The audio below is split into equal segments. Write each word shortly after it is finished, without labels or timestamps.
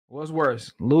What's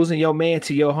worse, losing your man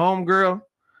to your homegirl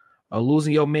or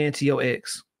losing your man to your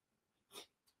ex?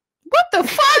 What the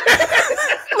fuck?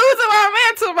 Losing my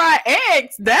man to my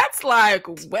ex. That's like,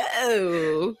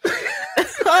 whoa.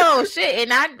 Oh shit.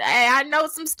 And I know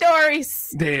some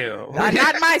stories. Damn.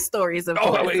 Not my stories, of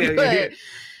course. Yeah. But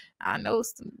I know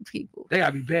some people. They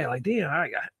gotta be bad. Like, damn,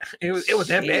 it was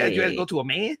that bad. You had to go to a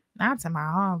man? Not to my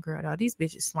homegirl though. These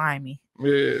bitches slimy.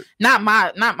 Yeah. Not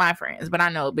my friends, but I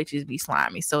know bitches be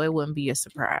slimy, so it wouldn't be a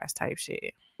surprise type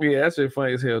shit. Yeah, that shit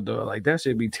funny as hell, though. Like, that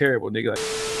shit be terrible, nigga.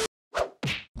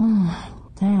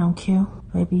 Damn, Q.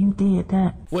 Baby, you did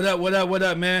that. What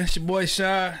up, man? It's your boy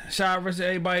Shad. Shad versus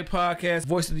Everybody podcast.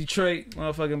 Voice of Detroit.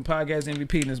 Motherfucking podcast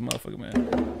MVP in this motherfucker, man.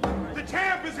 The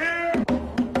champ is here!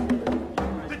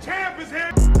 The champ is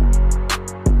here!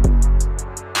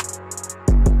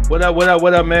 What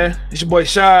up, man? It's your boy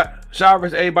Shad. Shad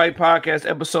versus Everybody podcast,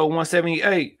 episode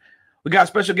 178. We got a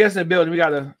special guest in the building. We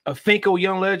got a Finko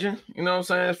young legend, you know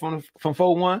what I'm saying, from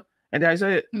 4-1. And I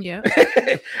say it. Yeah.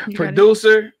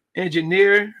 Producer,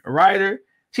 engineer, writer.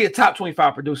 She a top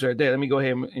 25 producer at that. Let me go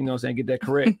ahead and, you know what I'm saying, get that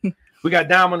correct. We got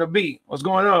Dime on the beat. What's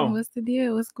going on? What's the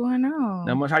deal? What's going on?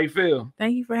 Not much. How you feel?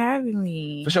 Thank you for having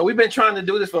me. For sure. We've been trying to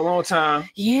do this for a long time.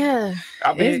 Yeah.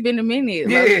 It's been a minute.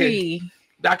 Yeah.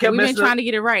 We've been trying to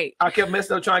get it right. I kept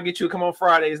messing up trying to get you to come on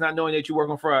Fridays, not knowing that you work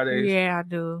on Fridays. Yeah, I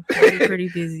do. I'm pretty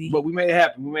busy. But we made it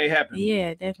happen.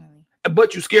 Yeah, definitely.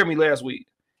 But you scared me last week.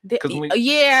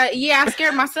 Yeah, I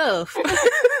scared myself.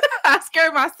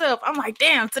 I'm like,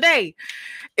 damn, today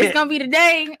it's gonna be the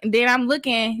day. And then I'm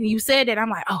looking, you said that. I'm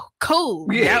like, oh, cool.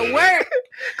 Yeah. That worked.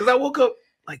 Because I woke up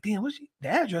like, damn, what's the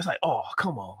address? Like, oh,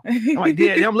 come on. I'm like,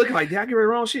 damn, I'm looking like, did I get the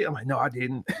wrong shit? I'm like, no, I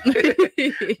didn't.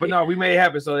 But no, we made it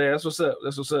happen. So yeah, that's what's up.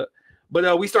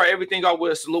 But we start everything off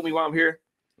with a salute me while I'm here.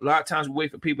 A lot of times we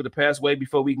wait for people to pass away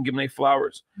before we can give them their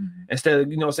flowers. Mm-hmm. Instead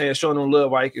of, you know what I'm saying, showing them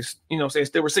love, I can, you know what I'm saying,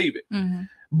 still receive it. Mm-hmm.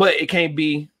 But it can't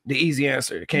be the easy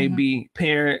answer. It can't be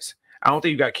parents. I don't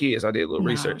think you got kids. I did a little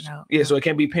research. No. Yeah, so it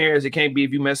can't be parents. It can't be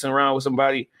if you messing around with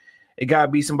somebody. It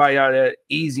gotta be somebody out of that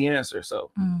easy answer.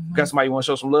 So got somebody you want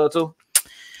to show some love to?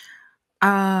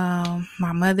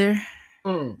 My mother.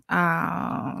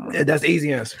 Yeah, that's the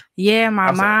easy answer. Yeah,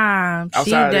 my mom.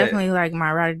 She definitely like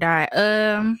my ride or die.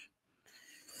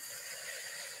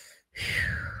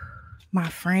 My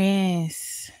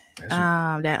friends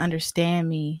that understand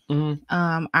me.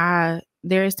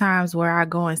 There's times where I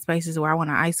go in spaces where I want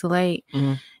to isolate,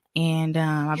 and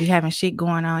I'll be having shit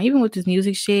going on, even with this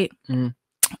music shit.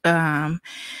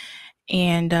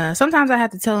 And sometimes I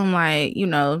have to tell them, like, you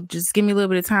know, just give me a little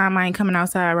bit of time. I ain't coming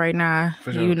outside right now.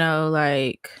 For sure. You know,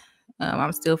 like,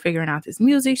 I'm still figuring out this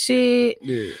music shit.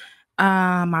 Yeah.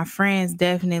 My friends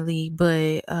definitely,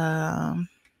 but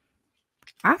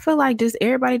I feel like just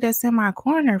everybody that's in my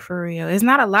corner for real. It's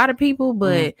not a lot of people,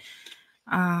 but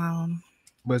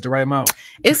it's the right amount.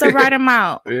 It's the right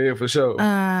amount. Yeah, for sure.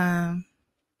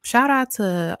 Shout out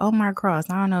to Omar Cross.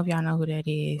 I don't know if y'all know who that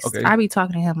is. Okay. I be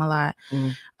talking to him a lot.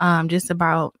 Just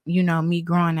about, you know, me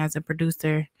growing as a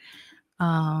producer,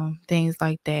 things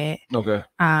like that. Okay.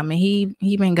 And he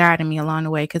been guiding me along the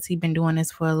way because he been doing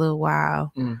this for a little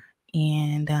while.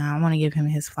 And I want to give him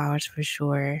his flowers for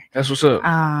sure. That's what's up.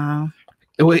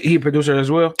 He a producer as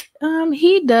well?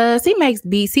 He does. He makes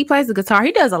beats. He plays the guitar.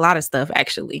 He does a lot of stuff,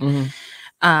 actually.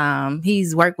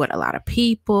 He's worked with a lot of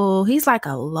people. He's like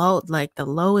the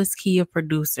lowest key of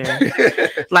producer.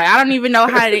 Like, I don't even know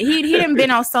how to, he done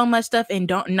been on so much stuff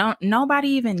and nobody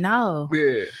even know.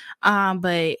 Yeah.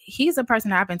 But he's a person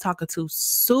that I've been talking to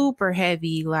super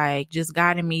heavy, like just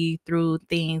guiding me through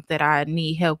things that I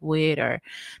need help with or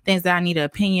things that I need an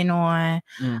opinion on.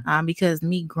 Because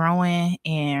me growing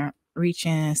and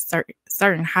reaching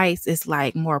certain heights, it's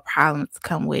like more problems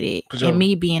come with it. Sure. And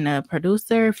me being a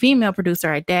producer, female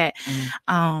producer at that,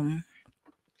 I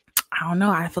don't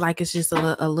know. I feel like it's just a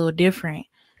little different.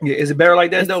 Yeah, is it better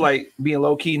like that though? Like being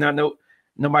low key,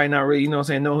 nobody not really, you know what I'm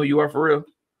saying, know who you are for real?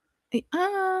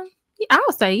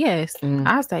 I'll say yes.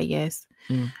 I'll say yes.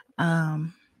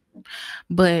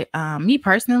 But me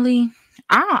personally,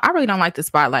 I really don't like the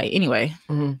spotlight anyway.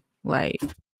 Like,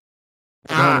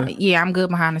 yeah, I'm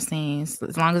good behind the scenes.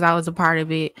 As long as I was a part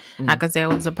of it, like I said, I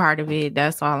was a part of it.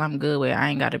 That's all I'm good with. I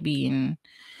ain't got to be in,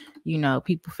 you know,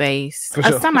 people face.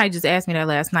 Sure. Somebody just asked me that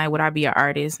last night. Would I be an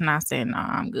artist? And I said, no,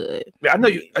 I'm good. Yeah, I know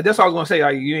you. That's all I was gonna say.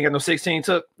 Like, you ain't got no 16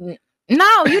 took. No,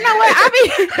 you know what?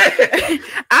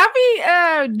 I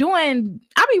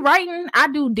be writing. I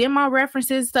do demo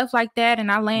references, stuff like that,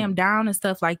 and I lay them down and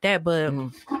stuff like that. But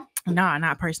No,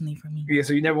 not personally for me. Yeah,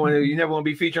 so you never want to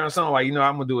be featured on a song like, I'm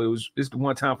gonna do it. It's the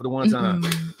one time for the one time.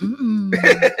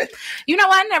 You know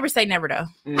what? I never say never though.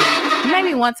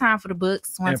 Maybe one time for the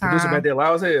books. One time. Producer back there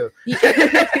loud as hell.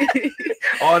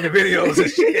 All in the videos and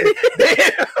shit.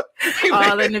 Damn.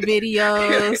 All in the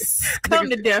videos. Come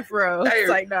to death row. Hey, it's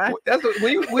like nah. That's what,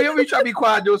 whenever you try to be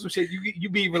quiet doing some shit, you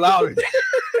be even louder.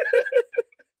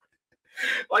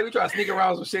 Like we try to sneak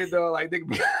around some shit though. Like nigga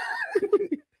be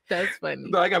That's funny.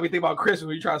 No, I gotta be thinking about Christmas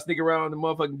when you try to sneak around the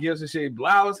motherfucking gifts and shit.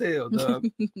 Loud as hell, dog.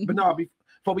 But no,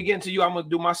 before we get into you, I'm gonna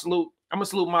do my salute. I'm gonna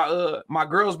salute my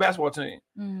girls basketball team.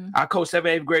 I coach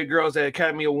 7th, 8th grade girls at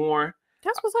Academy of Warren.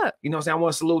 That's what's up. You know what I'm saying? I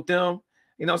want to salute them.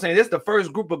 You know what I'm saying? This is the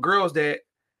first group of girls that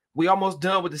we almost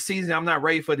done with the season. I'm not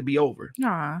ready for it to be over.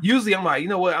 Usually I'm like, you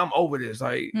know what? I'm over this.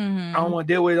 Like, I don't want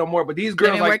to deal with it no more. But these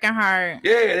girls like working hard.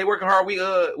 Yeah, they working hard. We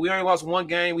only lost one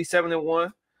game. We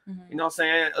 7-1. You know what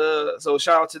I'm saying? So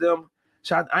shout out to them.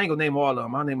 I ain't gonna name all of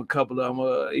them. I'll name a couple of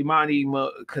them. Imani,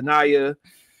 Kanaya,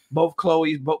 both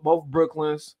Chloe's, both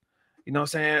Brooklyn's. You know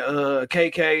what I'm saying?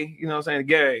 KK, you know what I'm saying? The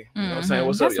gang. You know what I'm saying?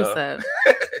 What's up, y'all?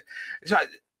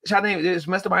 Should I name this?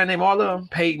 Messed up, I name all of them.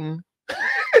 Peyton.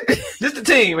 Just the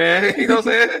team, man. You know what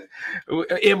I'm saying?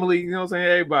 Emily, you know what I'm saying?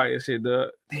 Everybody and shit, dog.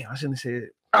 Damn, I shouldn't have said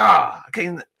it. I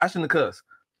shouldn't have cussed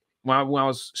when I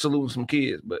was saluting some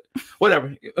kids, but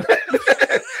whatever.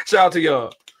 Shout out to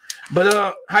y'all.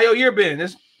 But how your year been?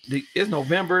 It's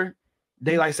November,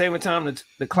 daylight saving time.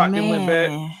 The clock didn't went back.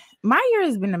 My year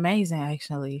has been amazing,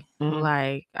 actually.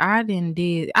 Like I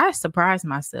surprised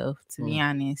myself, to be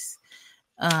honest.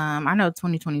 I know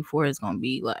 2024 is gonna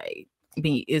be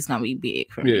it's gonna be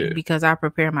big for me because I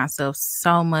prepare myself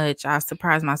so much. I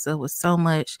surprised myself with so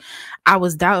much. I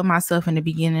was doubting myself in the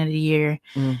beginning of the year,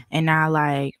 and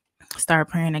I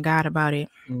started praying to God about it,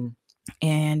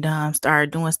 and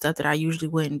started doing stuff that I usually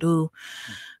wouldn't do.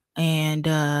 And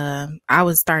I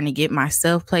was starting to get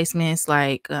myself placements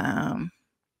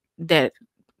that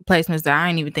I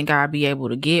didn't even think I'd be able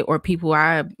to get, or people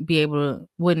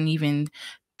wouldn't even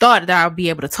thought that I'd be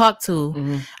able to talk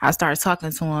to. I started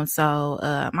talking to them. So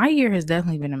my year has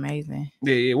definitely been amazing.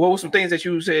 Yeah. What were some things that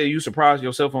you said you surprised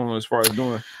yourself on as far as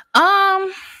doing?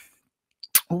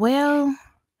 Well,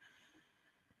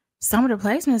 some of the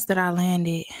placements that I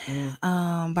landed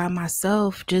by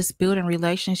myself, just building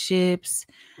relationships.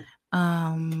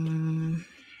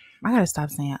 I gotta stop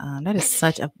saying that is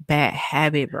such a bad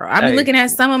habit, bro. I've been looking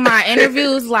at some of my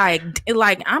interviews like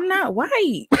I'm not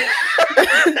white.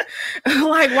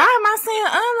 Like, why am I saying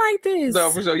like this? No,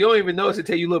 for sure. You don't even notice it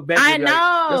till you look back. I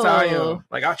know. That's how I am.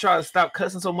 Like, I try to stop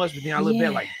cussing so much, but then I look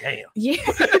back like, damn. Yeah.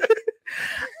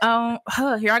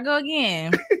 Here I go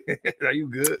again. Are you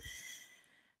good?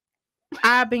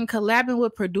 I've been collabing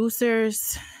with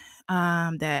producers. Here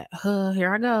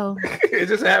I go. It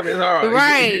just happens. All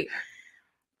right.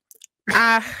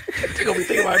 You're gonna be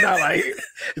thinking about it now, like,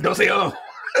 don't say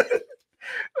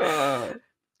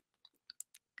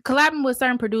collabing with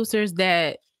certain producers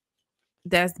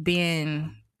that's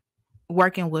been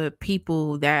working with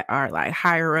people that are like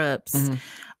higher ups.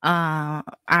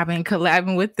 I've been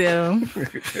collabing with them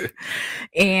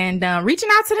and reaching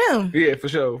out to them. Yeah, for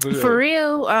sure. For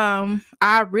real. I'm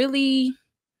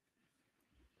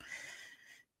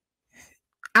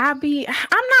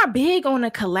not big on the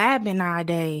collabing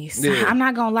nowadays. Yeah. I'm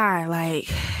not gonna lie. Like,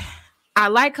 I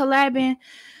like collabing,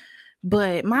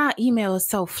 but my email is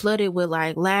so flooded with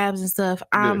like labs and stuff.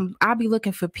 I'll be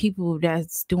looking for people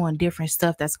that's doing different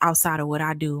stuff that's outside of what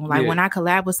I do. Like when I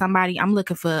collab with somebody, I'm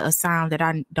looking for a sound that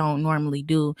I don't normally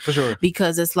do. For sure.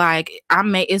 Because it's like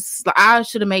I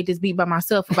should have made this beat by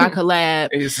myself if I collab.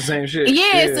 It's the same shit.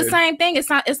 Yeah, it's the same thing. It's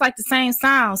like the same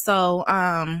sound. So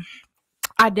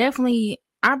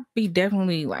I'd be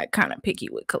definitely like kind of picky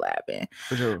with collabing.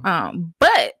 For sure.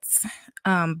 But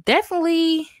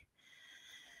definitely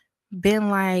been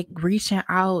like reaching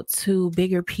out to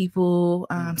bigger people.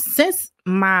 Since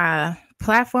my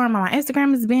platform on my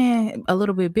Instagram has been a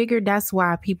little bit bigger, that's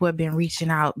why people have been reaching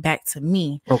out back to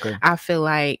me. Okay. I feel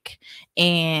like,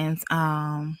 and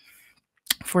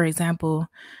for example,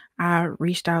 I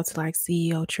reached out to like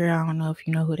CEO Trail. I don't know if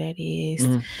you know who that is.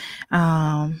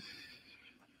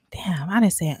 Damn, I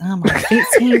didn't say like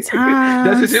 15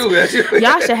 times. That's you.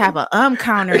 Y'all should have an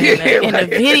counter in the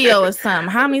video or something.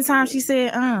 How many times she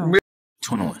said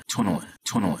 21.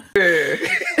 Yeah.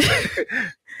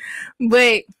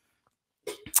 But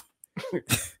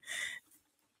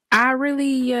I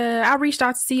really I reached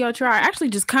out to CEO Try. I actually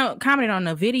just commented on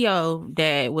the video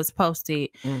that was posted,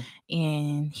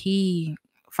 and he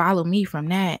followed me from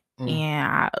that, and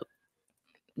I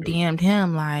DM'd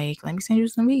him like, let me send you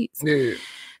some beats. Yeah.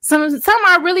 Some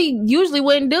I really usually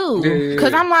wouldn't do,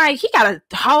 because I'm like, he got a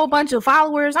whole bunch of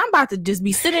followers. I'm about to just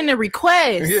be sitting in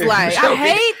requests. Like, I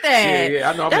hate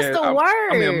that. I know. That's the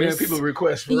worst. I mean, a million people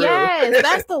request for yes, real.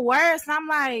 that's the worst. I'm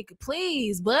like,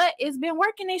 please, but it's been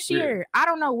working this year. I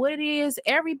don't know what it is.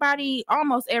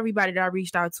 Almost everybody that I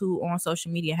reached out to on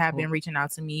social media have been reaching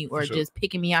out to me or just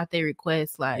picking me out their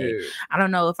requests. Like, I don't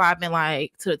know if I've been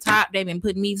like to the top, they've been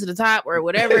putting me to the top or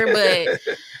whatever, but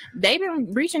they've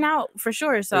been reaching out for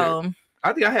sure. So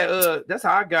I think I had that's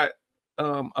how I got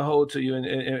a hold to you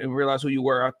and realized who you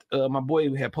were. My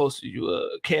boy had posted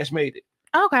you. Cash made it.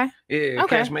 Okay. Yeah.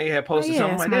 Okay. Cash made had posted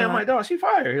something. I'm like, damn, my dog, she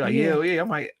fired. He's like, yeah. I'm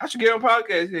like, I should get on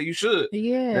podcast. Yeah, you should.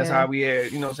 Yeah. That's how we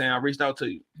had. You know what I'm saying? I reached out to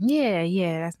you.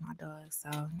 Yeah. That's my dog. So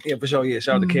yeah, for sure. Yeah.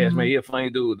 Shout out to Cash made. Yeah, funny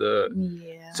dude.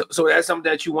 Yeah. So that's something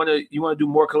that you want to do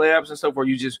more collabs and stuff, or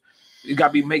you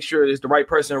got to make sure it's the right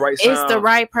person, the right sound. It's the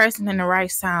right person and the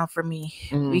right sound for me.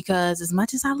 Because as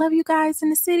much as I love you guys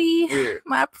in the city,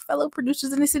 my fellow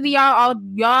producers in the city,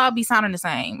 y'all be sounding the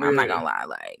same. I'm not gonna lie.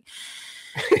 Like,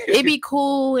 it'd be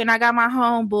cool, and I got my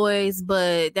homeboys,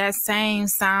 but that same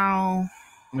sound,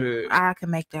 I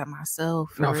can make that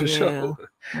myself. For sure.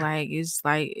 Like, it's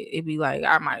like, it'd be like,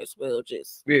 I might as well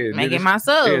just make it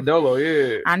myself. Yeah, Dolo,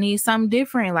 I need something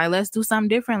different. Like, let's do something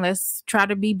different. Let's try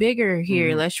to be bigger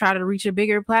here. Let's try to reach a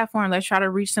bigger platform. Let's try to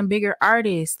reach some bigger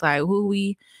artists. Like, who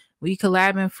we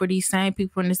collabing for these same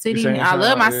people in the city. I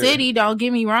love my city, don't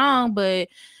get me wrong, but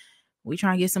we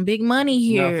trying to get some big money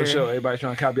here. No, for sure. Everybody's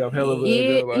trying to copy off hella.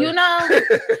 You know.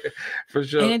 For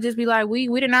sure. And it just be like, we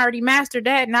didn't already mastered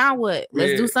that. Now what?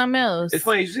 Let's do something else. It's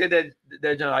funny you said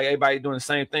that like everybody doing the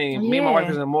same thing. Me and my wife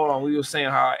was in Mall, and we were saying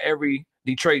how every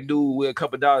Detroit dude with a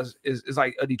couple of dollars is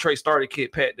like a Detroit starter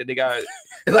kit pet that they got.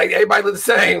 It's like everybody look the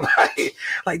same.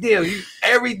 Like damn,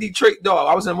 every Detroit dog.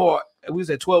 I was in Mall. We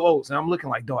was at 12 Oaks, and I'm looking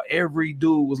like, dog, every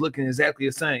dude was looking exactly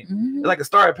the same. It's like a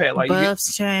starter pack. Like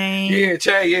Buffs, Chain. Yeah.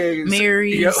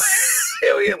 Mary's.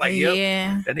 Hell yeah. Like,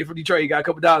 that nigga from Detroit, he got a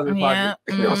couple dollars in his pocket.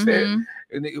 You know what I'm saying?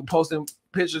 And they posting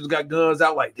pictures, got guns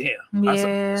out, like, damn.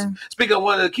 Yeah. Speaking of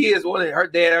one of the kids, her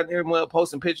dad out there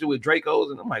posting pictures with Dracos,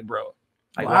 and I'm like, bro.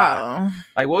 Like, wow.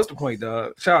 Like, what's the point,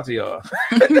 dog? Shout out to y'all.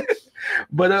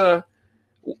 But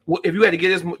if you had to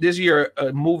get this year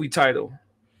a movie title,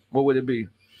 what would it be?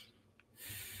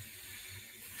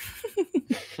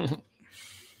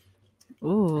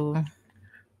 Ooh,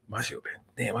 my shit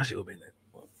have been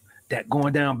that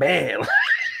going down bad.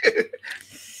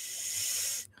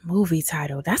 Movie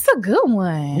title, that's a good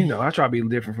one. You know, I try to be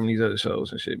different from these other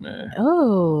shows and shit, man.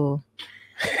 Oh,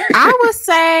 I would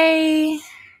say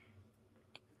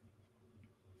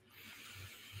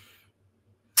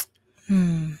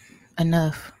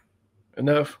Enough.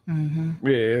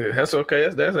 Yeah, that's okay.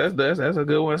 That's a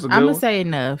good one. I'm gonna say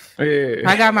Enough. Yeah,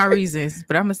 I got my reasons,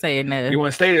 but I'm gonna say Enough. You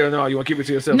want to stay there or no? You want to keep it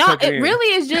to yourself? No, it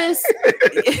really is just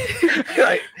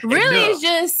like, it's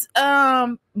just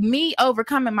me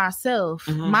overcoming myself,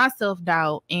 my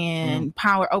self-doubt, and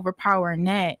overpowering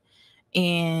that,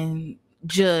 and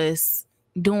just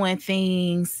doing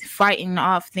things, fighting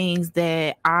off things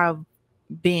that I've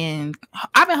been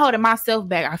holding myself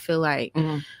back. I feel like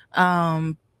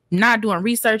not doing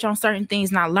research on certain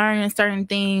things, not learning certain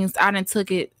things. I done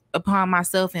took it upon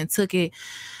myself and took it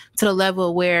to the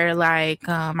level where like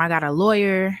I got a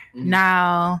lawyer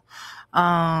now.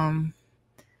 I've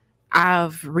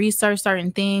researched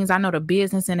certain things. I know the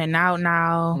business in and out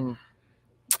now.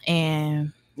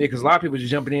 And yeah, because a lot of people just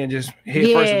jumping in just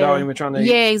head first without even trying to.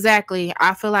 Yeah, exactly.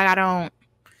 I feel like I don't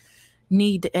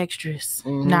need the extras.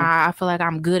 Nah, I feel like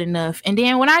I'm good enough. And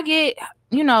then when I get,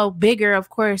 bigger, of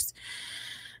course,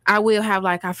 I will have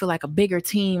I feel like a bigger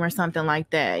team or something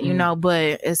like that,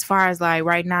 but as far as like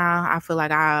right now, I feel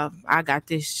like I got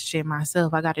this shit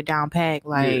myself. I got it down packed.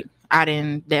 Like I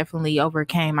didn't definitely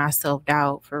overcame my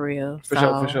self-doubt for real.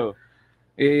 For sure.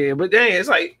 Yeah, but dang, it's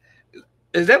like,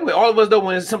 is that what all of us though,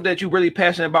 when it's something that you're really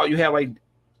passionate about, you have like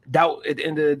doubt at the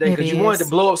end of the day because you wanted to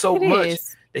blow up so much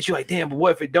that you're like, damn, but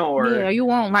what if it don't? Or you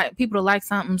want like people to like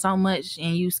something so much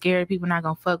and you scared people not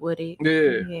gonna fuck with it.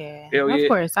 Of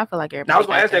course, I feel like everybody. Now I was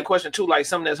gonna ask that question too, like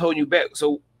something that's holding you back.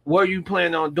 So what are you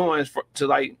planning on doing to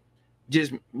like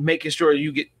just making sure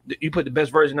you put the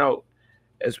best version out,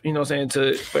 as you know what I'm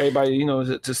saying, for everybody,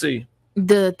 to see?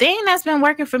 The thing that's been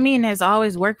working for me and has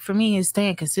always worked for me is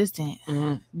staying consistent.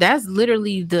 That's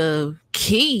literally the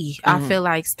key. I feel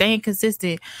like staying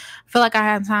consistent. I feel like I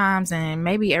have times, and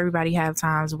maybe everybody have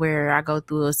times, where I go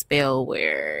through a spell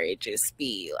where it just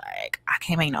be like, I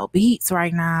can't make no beats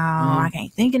right now. I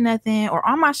can't think of nothing, or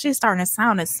all my shit starting to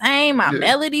sound the same. My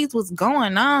melodies, what's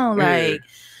going on? Like,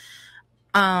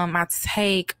 I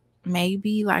take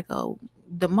maybe like a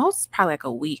the most, probably like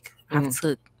a week. I've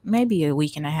took maybe a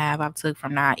week and a half. I've took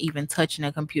from not even touching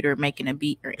a computer, making a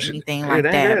beat or anything like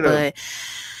that. But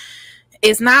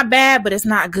it's not bad, but it's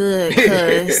not good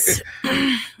because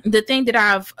the thing that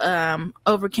I've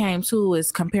overcame too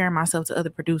is comparing myself to other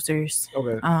producers.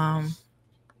 Okay.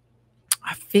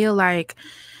 I feel like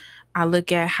I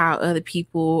look at how other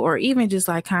people, or even just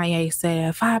like Kanye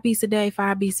said, 5 beats a day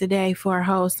for a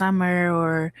whole summer,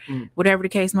 or whatever the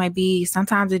case might be.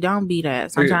 Sometimes it don't be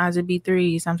that. Sometimes it be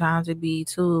 3. Sometimes it be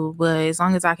 2. But as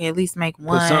long as I can at least make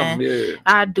one,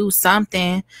 I do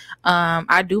something.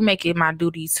 I do make it my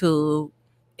duty to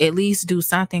at least do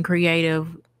something creative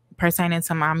pertaining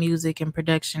to my music and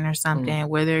production or something,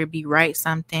 whether it be write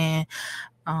something,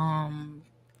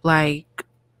 like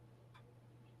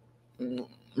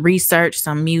research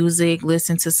some music,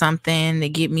 listen to something to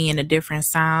get me in a different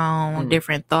sound,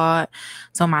 different thought,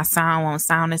 so my sound won't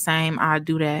sound the same. I'll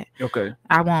do that. Okay.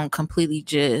 I won't completely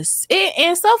just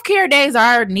and self-care days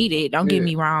are needed, don't get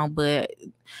me wrong, but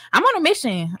I'm on a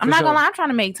mission. I'm not gonna lie, I'm trying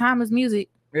to make timeless music.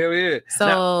 Yeah.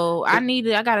 So now,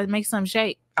 I gotta make some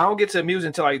shake. I don't get to music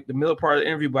until like the middle part of the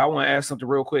interview, but I want to ask something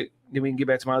real quick, then we can get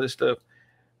back to my other stuff.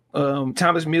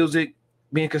 Timeless music,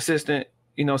 being consistent,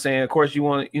 you know what I'm saying? Of course, you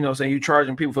want, you know what I'm saying, you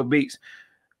charging people for beats.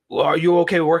 Well, are you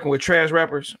okay with working with trash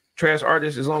rappers, trash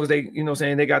artists, as long as they, you know what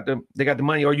I'm saying, they got the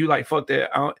money, or you like, fuck that,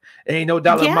 it ain't no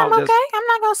dollar amount. I'm okay. I'm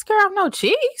not gonna scare off no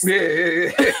cheese.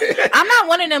 Yeah. I'm not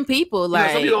one of them people.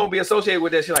 Like, some people don't be associated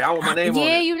with that shit. Like, I want my name on it.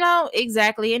 Yeah, you know,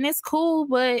 exactly. And it's cool,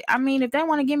 but I mean, if they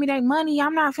want to give me that money,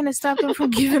 I'm not finna stop them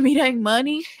from giving me that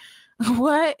money.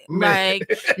 What? Man.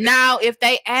 Like, now if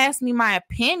they ask me my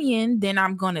opinion, then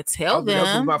I'm gonna tell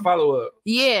them my follow-up.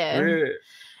 Yeah.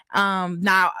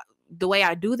 Now the way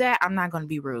I do that, I'm not gonna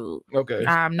be rude. Okay.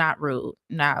 I'm not rude.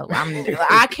 No,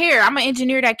 I care. I'm an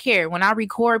engineer that care. When I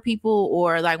record people,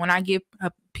 or like when I give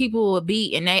people a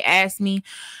beat and they ask me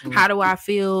how do I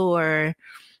feel, or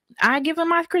I give them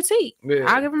my critique.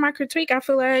 I'll give them my critique. I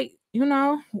feel like, you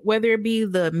know, whether it be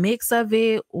the mix of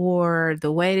it or the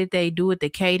way that they do it, the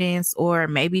cadence, or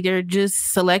maybe they're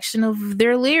just selection of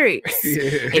their lyrics.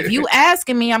 If you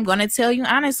asking me, I'm gonna tell you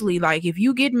honestly. Like, if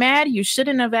you get mad, you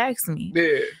shouldn't have asked me.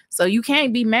 So you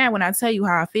can't be mad when I tell you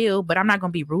how I feel, but I'm not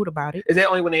gonna be rude about it. Is that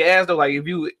only when they ask though? Like,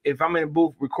 if I'm in the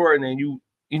booth recording and you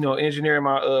know, engineering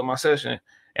my session,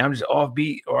 and I'm just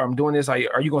offbeat, or I'm doing this, like,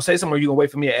 are you gonna say something, or are you gonna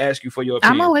wait for me to ask you for your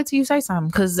opinion? I'm gonna wait till you say something,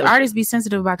 because artists be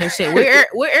sensitive about that shit.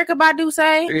 What Erykah Badu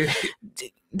say?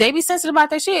 They be sensitive about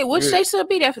that shit, which they should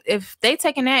be. That if they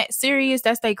taking that serious,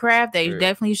 that's their craft. They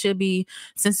definitely should be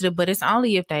sensitive, but it's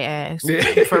only if they ask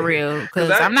for real.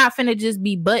 Because I'm not finna just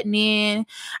be butting in.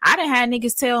 I done had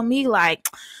niggas tell me like,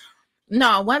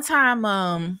 no, one time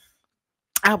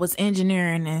I was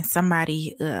engineering and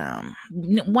somebody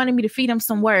wanted me to feed him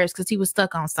some words because he was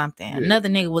stuck on something. Another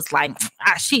nigga was like,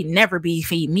 she'd never be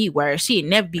feeding me words. She'd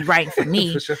never be writing for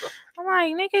me. Sure. I'm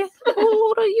like, nigga,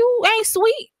 you ain't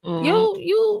sweet.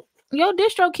 Your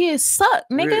distro kids suck,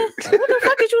 nigga. What the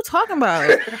fuck is you talking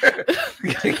about?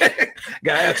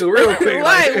 Gotta answer real quick.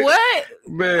 Like, what?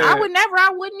 Man. I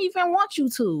wouldn't even want you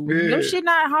to. Your shit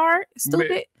not hard, stupid.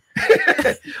 Man.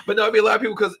 But no, it'd be a lot of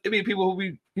people, because it'd be people who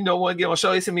be, you know, want to get on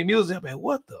show. They send me music. I'm like,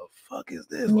 what the fuck is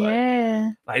this?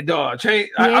 Like dog, change.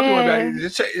 I'm going back.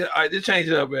 Just change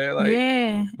it up, man.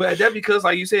 Like, but that's because,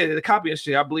 like you said, the copy and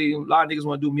shit. I believe a lot of niggas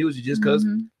want to do music just because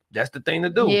that's the thing to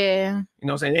do. You know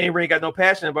what I'm saying? They ain't really got no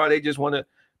passion about it. They just want to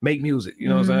make music. You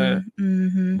know what I'm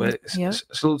saying? But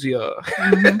salute to y'all.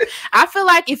 I feel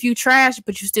like if you trash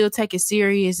but you still take it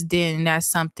serious, then that's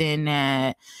something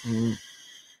that.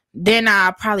 Then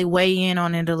I'll probably weigh in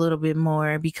on it a little bit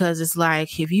more, because it's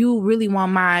like, if you really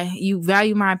you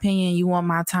value my opinion, you want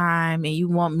my time, and you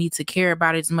want me to care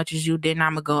about it as much as you, then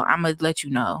I'm gonna let you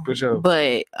know. For sure.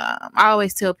 But I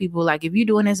always tell people, like, if you're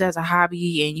doing this as a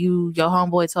hobby and your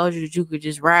homeboy told you that you could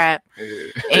just rap,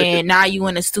 and now you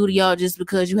in the studio just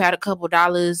because you had a couple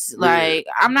dollars, like,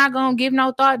 I'm not gonna give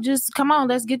no thought. Just come on,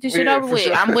 let's get this shit over with.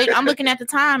 Sure. I'm looking at the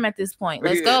time at this point.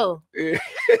 Let's go.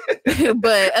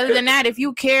 But other than that, if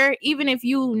you care, even if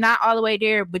you not all the way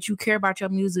there, but you care about your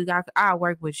music, I'll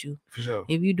work with you. For sure.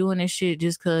 If you doing this shit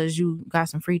just because you got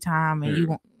some free time and you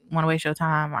want to waste your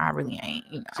time, I really ain't.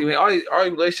 You know? See, man, all these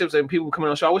relationships and people coming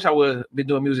on the show, I wish I would have been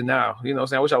doing music now. You know what I'm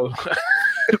saying? I wish I was.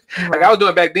 Like, I was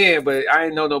doing it back then, but I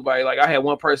didn't know nobody. Like, I had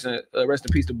one person, rest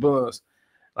in peace to Buns.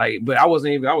 Like, but I was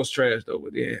trash though.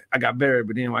 But yeah, I got better.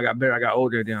 But then when I got better, I got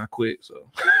older, then I quit. So,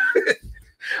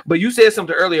 but you said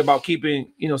something earlier about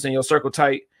keeping, you know, saying your circle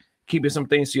tight, keeping some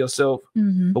things to yourself.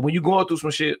 But when you're going through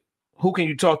some shit, who can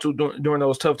you talk to during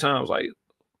those tough times? Like,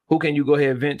 who can you go ahead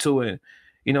and vent to, and,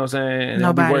 you know what I'm saying? And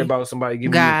Nobody. Don't be worried about somebody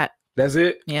giving God. That's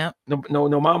it. Yep.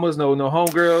 No mamas, no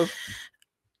homegirls.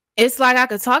 It's like I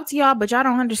could talk to y'all, but y'all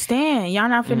don't understand. Y'all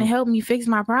not finna help me fix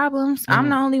my problems. I'm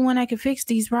the only one that can fix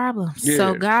these problems. Yeah.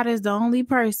 So God is the only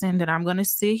person that I'm gonna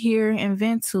sit here and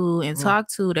vent to and talk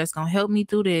to that's gonna help me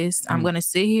through this. I'm gonna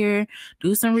sit here,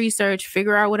 do some research,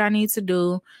 figure out what I need to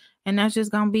do, and that's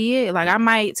just gonna be it. Like I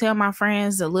might tell my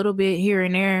friends a little bit here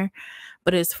and there,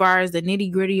 but as far as the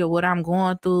nitty gritty of what I'm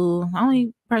going through, the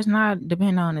only person I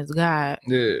depend on is God.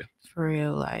 Yeah. For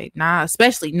real. Like now,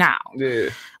 especially now. Yeah.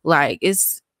 Like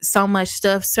it's so much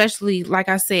stuff, especially like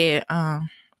I said, I'm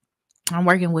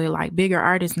working with like bigger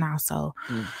artists now, so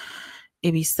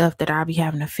it be stuff that I be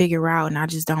having to figure out, and I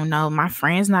just don't know. My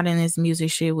friend's not in this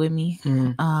music shit with me,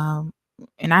 and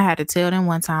I had to tell them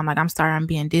one time, like, I'm sorry I'm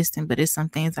being distant, but it's some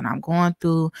things that I'm going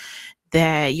through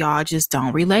that y'all just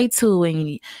don't relate to,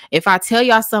 and if I tell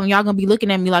y'all something, y'all gonna be looking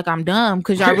at me like I'm dumb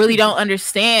because y'all really don't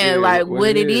understand like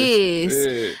what it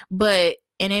is. But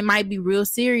and it might be real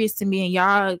serious to me, and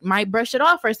y'all might brush it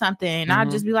off or something. And I'll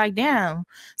just be like, damn.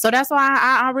 So that's why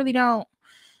I really don't.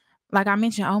 Like I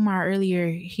mentioned Omar earlier,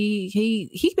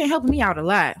 he been helping me out a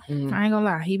lot. I ain't gonna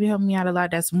lie, he been helping me out a lot.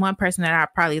 That's one person that I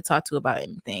probably talk to about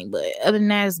anything. But other than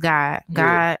that, it's God.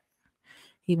 God,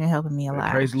 he been helping me a lot.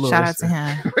 Praise the Lord. Shout out to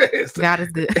him. God is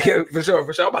good. Yeah, for sure.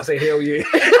 I'm about to say hell yeah.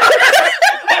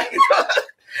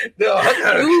 No,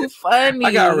 You funny.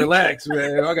 I gotta relax,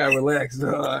 man. I gotta relax.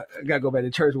 I gotta go back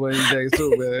to church one of these days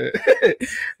too, man.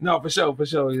 No, for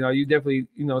sure. You know, you definitely,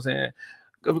 you know what I'm saying?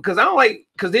 Because I don't like,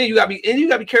 because then you gotta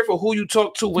be careful who you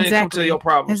talk to when it comes to your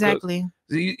problems. Exactly.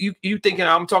 You thinking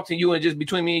I'm talking to you and just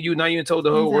between me and you, now you told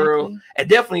the whole world. And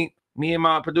definitely me and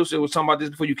my producer was talking about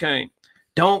this before you came.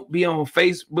 Don't be on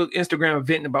Facebook, Instagram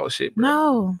venting about shit, bro.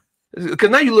 No. Because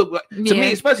now you look like, to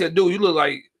me, especially a dude, you look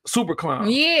like super clown.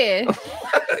 Yeah.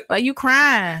 Like you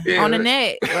crying on the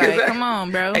net. Like, exactly. Come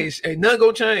on, bro. Ain't nothing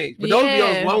gonna change. But those be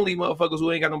those lonely motherfuckers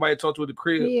who ain't got nobody to talk to at the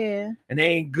crib. Yeah. And they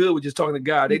ain't good with just talking to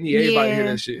God. They need everybody to hear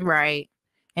that shit. Right.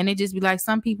 And it just be like,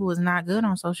 some people is not good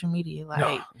on social media.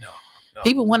 Like, no.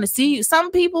 People want to see you.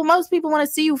 Most people want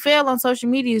to see you fail on social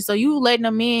media. So you letting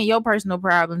them in your personal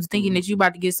problems, thinking that you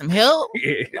about to get some help.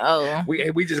 Yeah. No.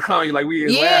 We just clown you like we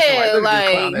is laughing.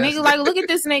 Like nigga, like look at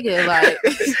this nigga. Like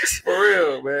for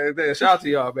real, man. Shout out to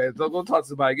y'all, man. Don't go talk to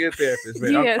somebody. Get a therapist,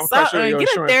 man. Yeah, I'm sure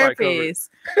get a therapist.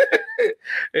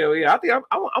 Hell yeah, I think I'm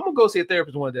gonna go see a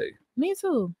therapist one day. Me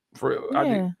too. For real.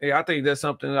 I think that's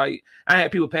something like I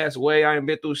had people pass away. I ain't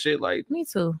been through shit like me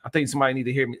too. I think somebody need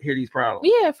to hear these problems.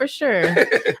 Yeah, for sure.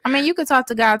 I mean, you could talk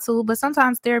to God too, but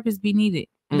sometimes therapists be needed.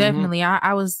 Definitely.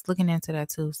 I was looking into that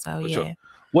too. So Sure.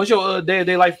 What's your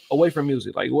day-to-day life away from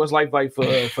music? Like what's life like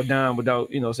for Don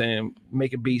without, you know what I'm saying,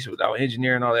 making beats, without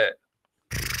engineering, all that?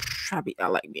 I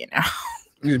like being out.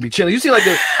 You be chilling. You seem like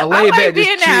a laid back,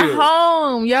 being at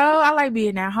home, yo. I like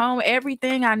being at home.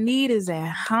 Everything I need is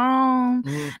at home.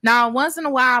 Now, once in a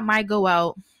while, I might go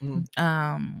out.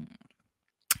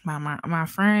 My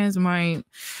friends might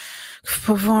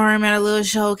perform at a little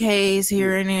showcase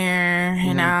here and there,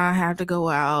 and I'll have to go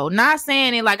out. Not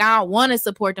saying it like I don't want to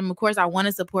support them. Of course, I want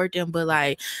to support them, but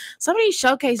like some of these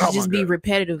showcases just be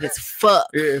repetitive as fuck.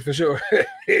 Yeah, for sure.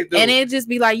 And it just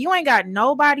be like, you ain't got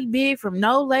nobody big from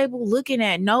no label looking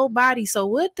at nobody. So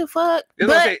what the fuck?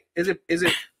 Is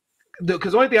it?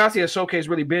 Because the only thing I see a showcase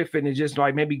really benefiting is just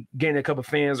like maybe getting a couple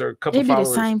fans or a couple followers.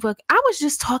 It'd be the same fuck. I was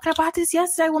just talking about this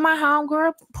yesterday with my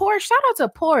homegirl, Porsche. Shout out to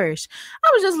Porsche.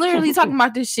 I was just literally talking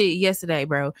about this shit yesterday,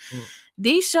 bro.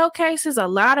 These showcases, a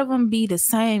lot of them be the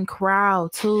same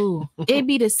crowd too. It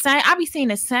be the same. I be seeing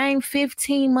the same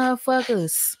 15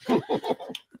 motherfuckers.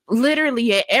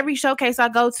 Literally at every showcase I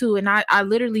go to, and I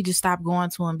literally just stopped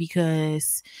going to them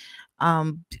because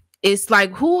it's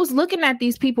like, who's looking at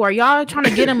these people? Are y'all trying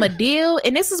to get them a deal?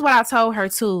 And this is what I told her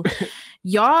too.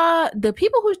 Y'all, the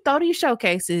people who throw these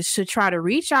showcases should try to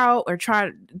reach out or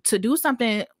try to do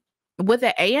something with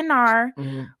an A&R,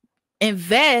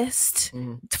 invest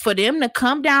for them to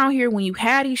come down here when you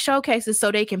have these showcases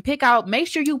so they can make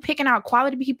sure you picking out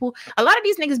quality people. A lot of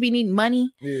these niggas be needing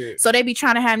money. Yeah. So they be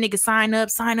trying to have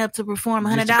niggas sign up to perform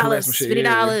 $100, $50,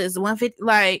 $150.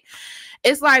 Like,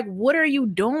 it's like, what are you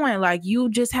doing? Like, you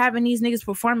just having these niggas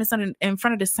performing something in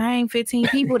front of the same 15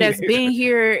 people that's been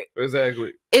here.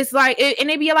 Exactly. It's like, and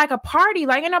it be like a party.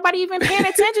 Like, ain't nobody even paying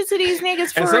attention to these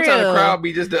niggas for real. And sometimes the crowd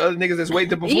be just the other niggas that's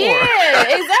waiting to perform. Yeah,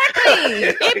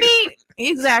 exactly.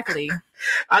 Exactly.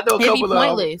 I know a couple of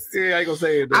pointless. Yeah, I ain't gonna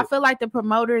say it though. I feel like the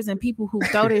promoters and people who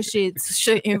throw this shit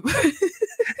shouldn't.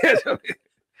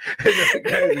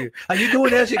 Are you doing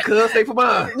that shit, cuz? Stay for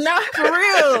mine. No, for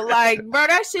real. Like, bro,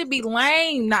 that shit be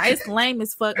lame. Nah, it's lame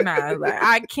as fuck now. Like,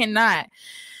 I cannot.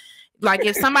 Like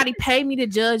if somebody paid me to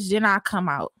judge, then I come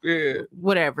out. Yeah.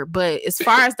 Whatever. But as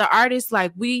far as the artists,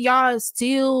 like y'all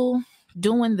still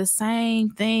doing the same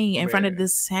thing in front of the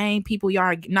same people. Y'all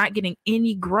are not getting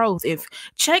any growth. If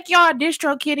check y'all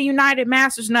DistroKid and United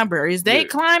Masters number. Is they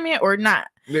climbing or not?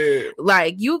 Yeah.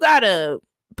 Like you gotta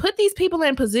put these people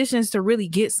in positions to really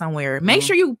get somewhere. Make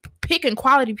sure you picking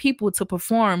quality people to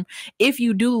perform if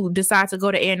you do decide to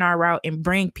go the A&R route and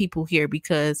bring people here,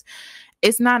 because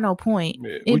it's not no point.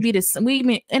 Yeah. It'd be we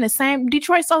been in the same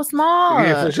Detroit so small.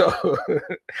 Yeah, for sure.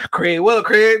 Craig,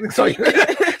 saw you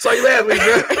last week,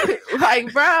 bro.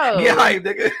 Like, bro. Yeah, hype,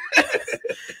 nigga.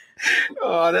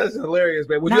 Oh, that's hilarious,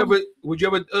 man. Would you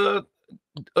ever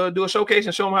do a showcase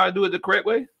and show them how to do it the correct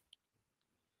way?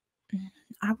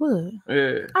 I would.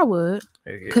 Yeah. I would.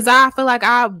 Because I feel like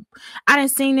I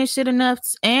didn't seen this shit enough,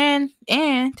 and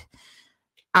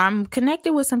I'm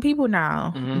connected with some people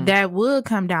now that would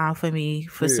come down for me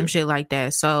for some shit like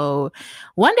that. So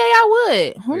one day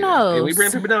I would. Who knows? Yeah, we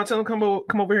bring people down, tell them come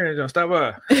over here and just stop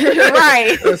by.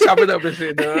 Right. Let's chop it up and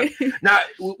shit, dog. Now,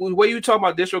 when you talk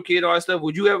about DistroKid and all that stuff,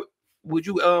 would you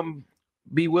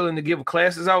be willing to give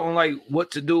classes out on like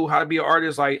what to do, how to be an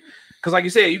artist? Like, because like you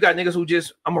said, you got niggas who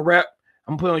just, I'm a rap,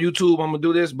 I'm gonna put on YouTube, I'm gonna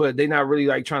do this, but they not really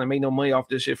like trying to make no money off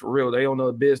this shit for real. They don't know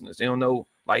the business. They don't know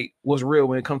like what's real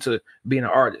when it comes to being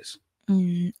an artist.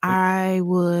 I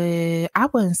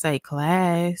wouldn't say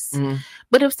class,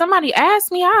 but if somebody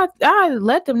asked me, I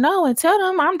let them know and tell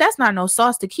them that's not no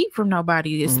sauce to keep from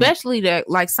nobody, especially that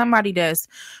like somebody that's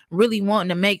really wanting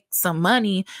to make some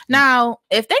money. Now,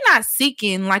 if they're not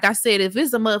seeking, like I said, if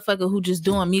it's a motherfucker who just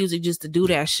doing music just to do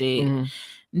that shit,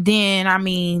 then I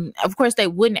mean, of course they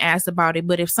wouldn't ask about it.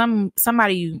 But if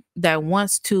somebody that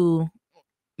wants to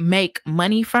make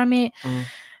money from it,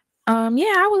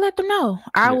 I would let them know.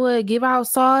 I would give out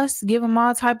sauce, give them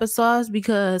all type of sauce,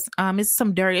 because it's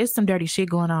some dirty shit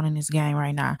going on in this game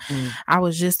right now. I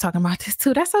was just talking about this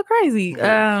too. That's so crazy.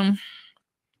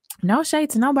 No shade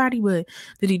to nobody, but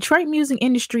the Detroit music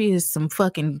industry is some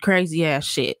fucking crazy ass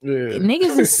shit.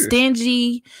 Niggas is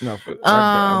stingy.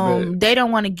 They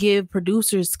don't want to give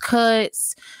producers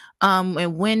cuts.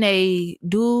 And when they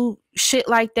do shit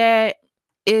like that,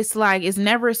 it's like it's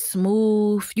never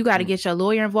smooth. You got to get your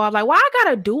lawyer involved. Like, why I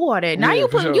gotta do all that? Now you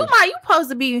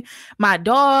supposed to be my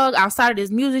dog outside of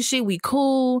this music shit. We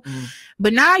cool,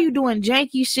 but now you doing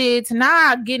janky shit.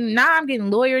 Now I'm getting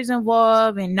lawyers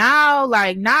involved, and now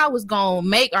it's gonna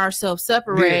make ourselves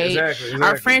separate, exactly.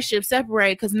 Our friendship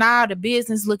separate, because now the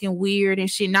business looking weird and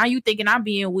shit. Now you thinking I'm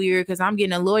being weird because I'm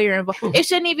getting a lawyer involved. It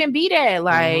shouldn't even be that.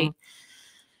 Like,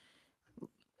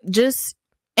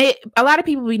 a lot of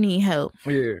people need help.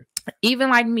 Yeah.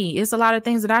 Even like me, it's a lot of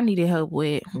things that I needed help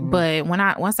with. But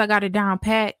once I got it down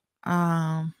pat,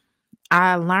 I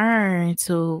learned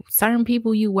to certain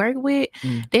people you work with,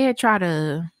 they'll try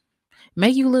to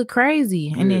make you look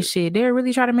crazy and this shit. They'll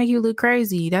really try to make you look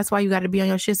crazy. That's why you got to be on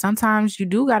your shit. Sometimes you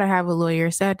do got to have a lawyer,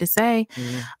 sad to say.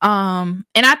 And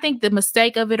I think the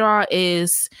mistake of it all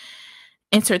is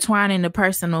intertwining the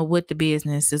personal with the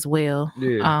business as well.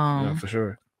 Yeah, for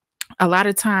sure. A lot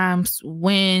of times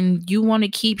when you want to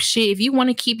keep shit, if you want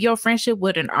to keep your friendship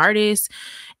with an artist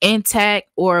intact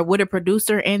or with a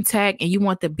producer intact, and you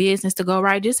want the business to go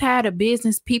right, just have the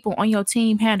business people on your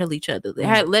team handle each other.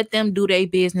 Let them do their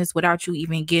business without you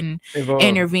even getting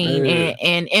intervened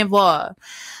and involved.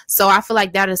 So I feel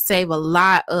like that'll save a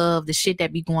lot of the shit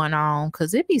that be going on,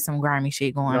 because it be some grimy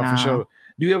shit going on. For sure.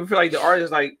 Do you ever feel like the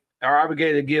artists like are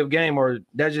obligated to give game, or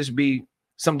that just be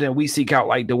something we seek out,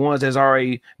 like the ones that's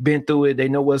already been through it, they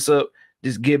know what's up,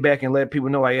 just get back and let people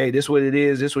know, like, hey, this is what it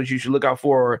is, this is what you should look out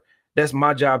for, or that's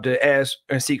my job to ask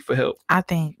and seek for help? I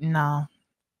think no,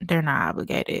 they're not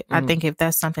obligated. I think if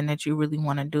that's something that you really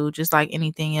want to do, just like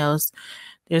anything else,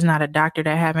 there's not a doctor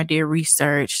that haven't did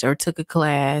research or took a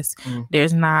class.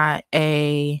 There's not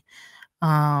a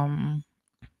person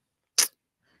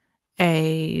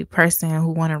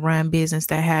who want to run business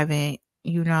that haven't,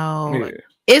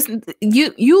 it's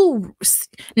you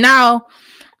now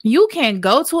you can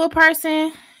go to a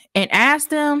person and ask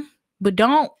them, but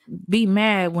don't be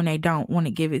mad when they don't want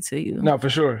to give it to you. No, for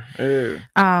sure. Yeah.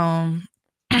 I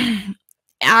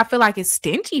feel like it's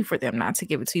stingy for them not to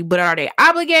give it to you, but are they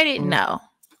obligated? No.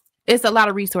 It's a lot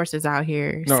of resources out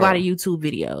here. It's a lot of YouTube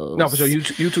videos. No, for sure.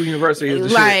 YouTube University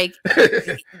is the shit.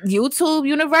 YouTube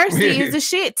University is the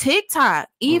shit. TikTok.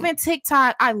 Even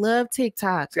TikTok. I love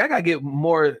TikTok. See, I gotta get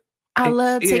more. I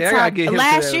love TikTok.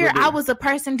 Last year, I was a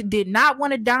person that did not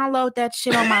want to download that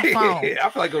shit on my phone. I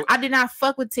feel like I did not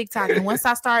fuck with TikTok. And once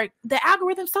I started, the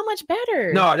algorithm's so much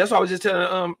better. No, that's why I was just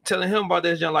telling him about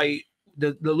this. Like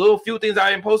the little few things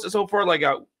I ain't posted so far, like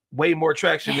way more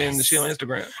traction than the shit on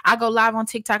Instagram. I go live on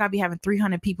TikTok. I be having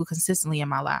 300 people consistently in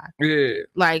my live. Yeah,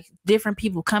 like different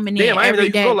people coming damn, in I didn't know every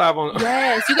you day. could go live on.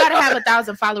 Yes, you gotta have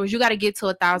 1,000 followers. You gotta get to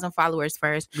 1,000 followers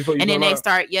first, Before you and go then they live.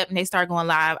 start. Yep, and they start going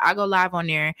live. I go live on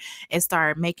there and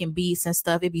start making beats and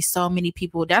stuff. It be so many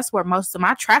people. That's where most of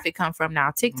my traffic come from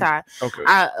now. TikTok. Okay.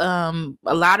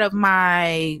 A lot of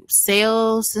my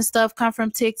sales and stuff come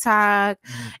from TikTok.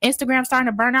 Instagram starting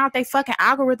to burn out. They fucking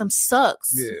algorithm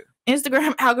sucks. Yeah.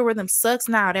 Instagram algorithm sucks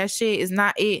now. That shit is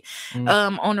not it.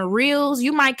 On the reels,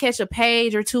 you might catch a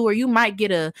page or two, or you might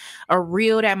get a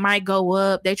reel that might go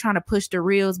up. They trying to push the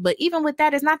reels, but even with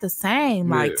that, it's not the same.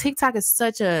 Like TikTok is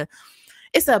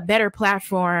it's a better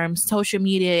platform, social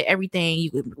media, everything.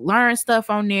 You can learn stuff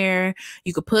on there.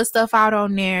 You can put stuff out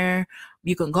on there.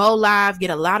 You can go live,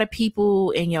 get a lot of people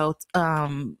in your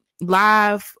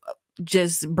live,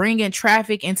 just bringing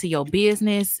traffic into your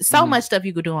business. So much stuff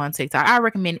you could do on TikTok. I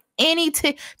recommend any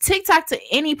TikTok to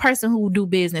any person who do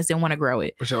business and want to grow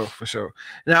it. For sure.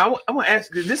 Now I'm gonna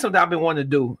ask. This is something I've been wanting to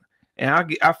do, and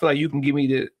I feel like you can give me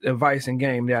the advice and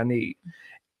game that I need.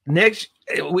 Next,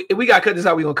 we gotta cut this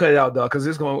out. We gonna cut it out though, because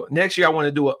it's gonna next year. I want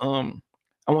to do a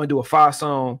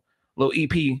 5-song little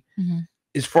EP.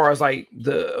 As far as like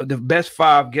the best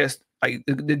 5 guests, like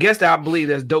the guests that I believe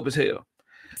that's dope as hell.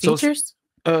 Features?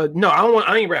 No,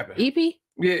 I ain't rapping. EP?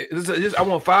 Yeah, I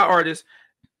want 5 artists.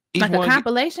 Each like a one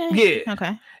compilation? Yeah.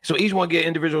 Okay. So each one get an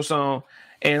individual song.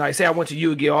 And like say I went to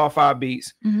you get all 5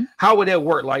 beats. How would that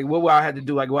work? Like what would I have to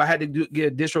do? Like what I had to do,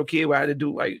 get a distro kid, what I had to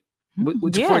do, like what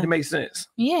for it to make sense?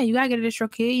 Yeah, you gotta get a distro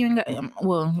kid. You ain't got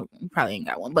well, you probably ain't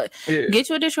got one, but get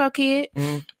you a distro kid.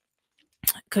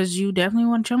 Cause you definitely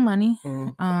want your money.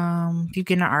 If you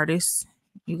get an artist,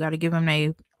 you gotta give them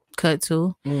a cut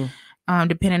too.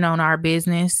 Depending on our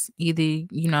business,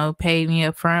 either pay me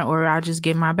up front or I just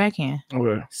get my back end.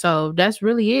 Okay. So that's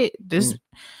really it.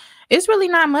 It's really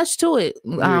not much to it.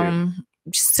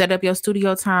 Set up your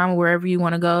studio time wherever you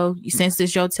want to go. Since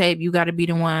it's your tape, you got to be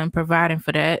the one providing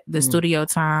for that, the studio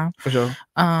time. For sure.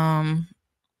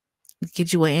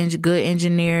 Get you a good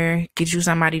engineer. Get you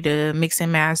somebody to mix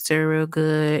and master real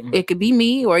good. It could be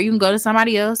me, or you can go to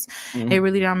somebody else. It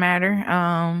really don't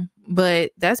matter.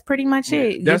 But that's pretty much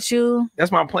it.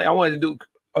 That's my plan. I wanted to do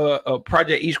a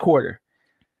project each quarter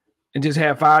and just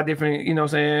have 5 different, you know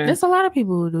what I'm saying? There's a lot of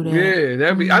people who do that.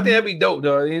 Yeah, I think that'd be dope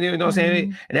though. You know what I'm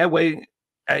saying? And that way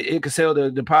it could sell the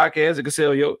podcast, it could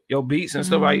sell your beats and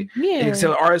stuff like it could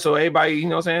sell artists, so everybody, you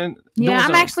know what I'm saying? Yeah,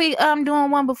 I'm actually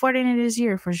doing one before the end of this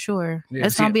year for sure.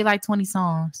 It's gonna be like 20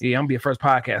 songs. Yeah, I'm gonna be the first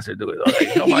podcaster to do it.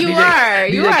 Like,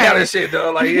 you DJ are kind of shit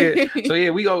though. Like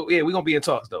so we gonna be in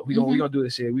talks though. We gonna do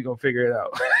this shit. We gonna figure it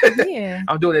out. Yeah,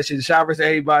 I'm doing that shit. Shad vs.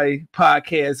 Everybody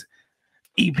podcast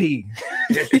EP.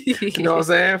 You know what I'm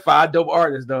saying? 5 dope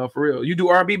artists though, for real. You do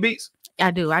R&B beats? I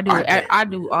do. I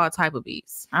do all type of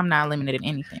beats. I'm not limited in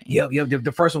anything. Yep.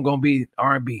 The first one gonna be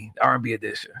R&B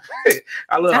edition.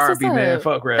 I love R&B, man.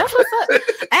 Fuck rap. That's what's up.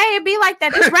 Hey, it be like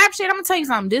that. This rap shit, I'm gonna tell you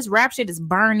something. This rap shit is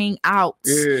burning out.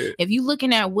 Yeah. If you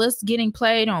looking at what's getting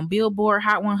played on Billboard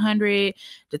Hot 100,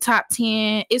 the top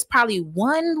 10, it's probably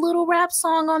one little rap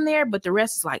song on there, but the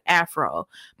rest is like Afro,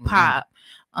 pop,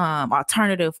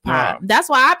 alternative pop. That's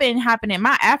why I've been hopping in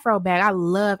my Afro bag. I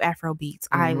love Afro beats.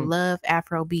 I love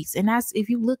Afro beats. And that's, if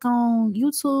you look on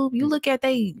YouTube, you look at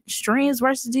they streams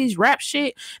versus these rap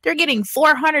shit, they're getting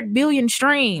 400 billion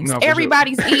streams.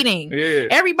 Everybody's eating.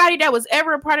 Everybody that was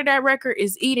ever a part of that record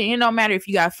is eating. It don't matter if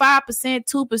you got 5%,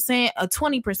 2%, or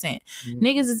 20%.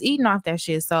 Niggas is eating off that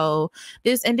shit. So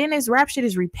this rap shit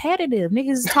is repetitive.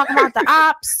 Niggas is talking about the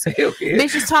ops.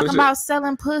 Bitches talking about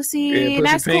selling pussy.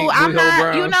 That's cool. I'm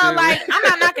not, like, I'm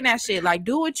not knocking that shit. Like,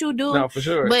 do what you do. No, for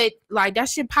sure. But like, that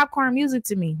shit popcorn music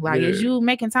to me. Like, is you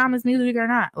making timeless music or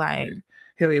not? Like,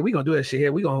 hell yeah, we gonna do that shit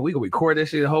here. We gonna record that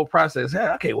shit, the whole process. Hey,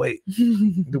 I can't wait.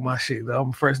 Do my shit though. I'm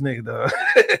the first nigga though.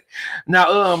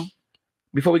 Now,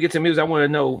 before we get to music, I want to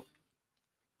know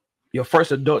your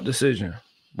first adult decision.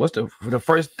 What's the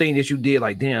first thing that you did?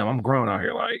 Like, damn, I'm grown out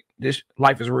here. Like, this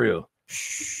life is real.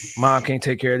 Mom can't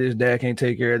take care of this. Dad can't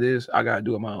take care of this. I gotta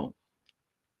do it my own.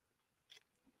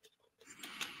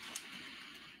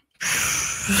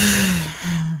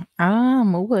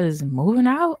 Was moving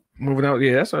out. Moving out,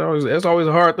 yeah, that's always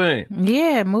a hard thing.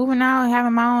 Yeah, moving out,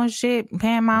 having my own shit,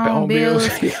 paying my own bills.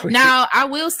 Now, I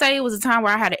will say it was a time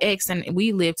where I had an ex and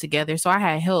we lived together, so I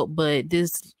had help. But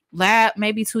this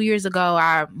maybe 2 years ago,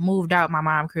 I moved out my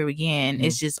mom crib again.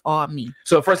 It's just all me.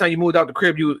 So the first time you moved out the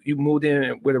crib, you moved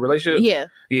in with a relationship?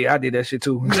 Yeah, I did that shit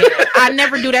too. Yeah, I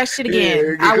never do that shit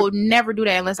again. I will never do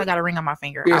that unless I got a ring on my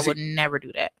finger. I would never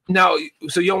do that. No,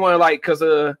 so you don't want to, like, because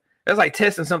That's like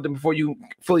testing something before you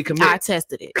fully commit. I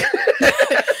tested it.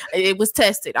 It was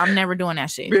tested. I'm never doing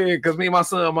that shit. Yeah, because me and my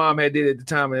son, mom had did it at the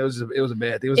time, and it was a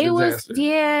bad thing. It was a disaster.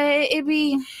 It'd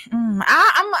be. I'm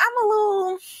a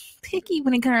little picky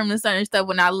when it comes to certain stuff.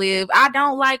 When I live, I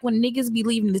don't like when niggas be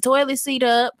leaving the toilet seat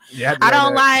up. Yeah, I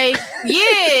don't like.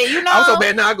 Yeah, you know. I'm so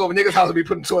bad now. I go over niggas' house and be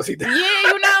putting the toilet seat down. Yeah,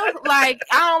 you know, like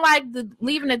I don't like the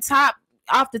leaving the top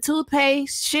off the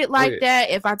toothpaste, shit like that.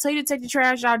 If I tell you to take the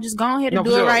trash out, just go ahead and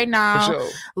do it right now. Sure.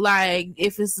 Like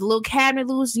if it's a little cabinet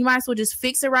loose, you might as well just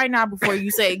fix it right now before you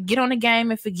say get on the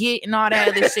game and forget and all that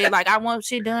other shit. Like I want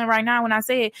shit done right now. When I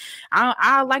say it,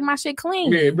 I like my shit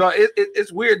clean. Yeah, but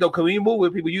it's weird though, because when you move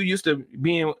with people, you used to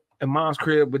being in mom's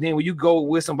crib, but then when you go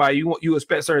with somebody, you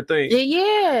expect certain things.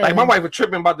 Yeah. Like my wife was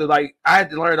tripping about I had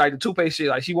to learn like the toothpaste shit.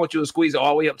 Like she wants you to squeeze it all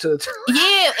the way up to the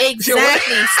Yeah,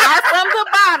 exactly.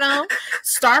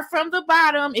 Start from the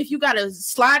bottom. If you gotta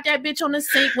slide that bitch on the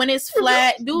sink when it's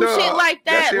flat, do shit like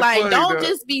that. Like funny, don't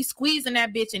just be squeezing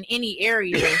that bitch in any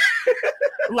area.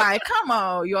 Like, come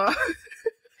on, y'all.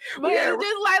 But yeah,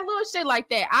 just like little shit like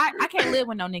that. I can't live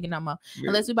with no nigga no more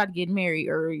unless we about to get married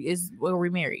or we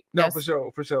married. No, for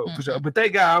sure. But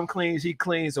thank God I'm clean. She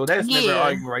clean, so that's never an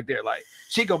argument right there. Like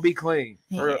she gonna be clean.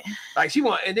 Like she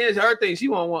want, and then her thing. She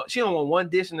don't want one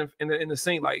dish in the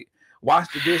sink. Like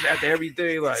wash the dish after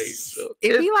everything. Like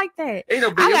it be like that. Ain't no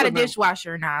big, I got a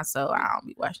dishwasher now, so I don't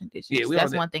be washing dishes. Yeah,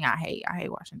 that's one thing I hate. I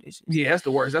hate washing dishes. Yeah, that's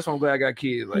the worst. That's why I'm glad I got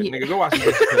kids. Like nigga, go wash the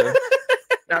dishes.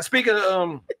 Now speaking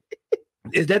of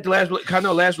is that the last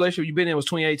relationship you've been in was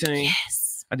 2018?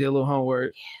 Yes. I did a little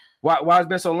homework. Yeah. Why it's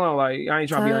been so long? Like I ain't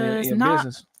trying to be on your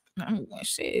business.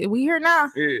 Shit, we here now.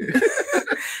 Yeah.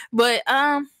 But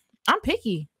I'm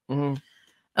picky. Mm-hmm.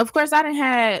 Of course, I done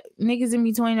had niggas in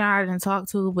between that I didn't talk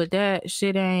to, but that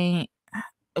shit ain't.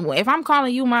 If I'm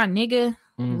calling you my nigga,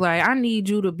 like I need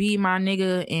you to be my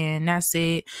nigga, and that's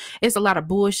it. It's a lot of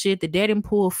bullshit. The dating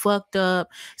pool fucked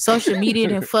up. Social media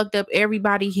done fucked up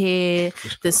everybody head.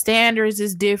 The standards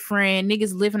is different.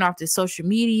 Niggas living off the social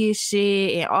media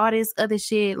shit and all this other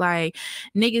shit. Like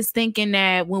niggas thinking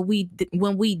that when we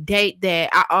date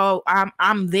that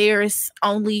I'm theirs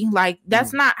only. Like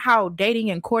that's not how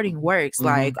dating and courting works.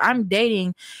 Like I'm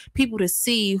dating people to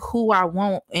see who I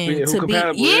want and to be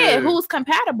who's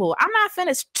compatible. I'm not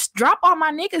finna drop all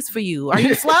my niggas for you. Are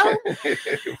you slow?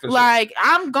 Like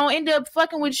I'm gonna end up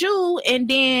fucking with you, and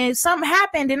then something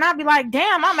happened, and I'll be like,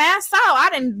 damn, I'm assed out. I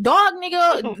didn't dog him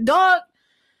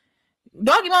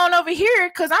on over here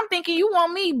because I'm thinking you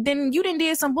want me. Then you didn't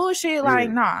did some bullshit.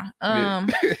 Like nah.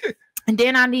 And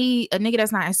then I need a nigga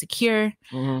that's not insecure.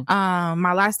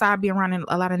 My lifestyle be around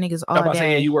a lot of niggas all day.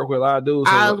 Saying you work with a lot of dudes.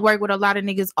 So I work with a lot of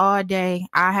niggas all day.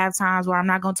 I have times where I'm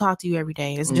not gonna talk to you every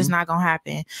day. It's just not gonna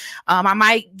happen. I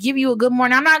might give you a good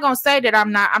morning. I'm not gonna say that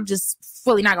I'm just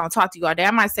fully not gonna talk to you all day.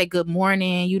 I might say good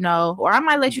morning, you know, or I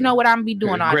might let you know what I'm gonna be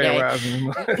doing all day.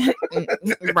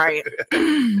 Right.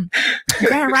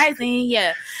 Grand rising,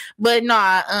 yeah. But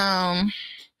nah,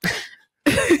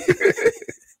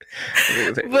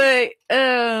 but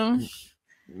niggas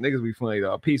be funny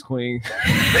though. Peace queen.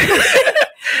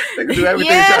 Niggas do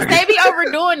everything. Yes, they be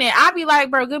overdoing it. I be like,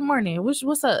 bro, good morning. What's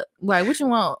up? Like, what you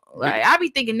want? Like, I be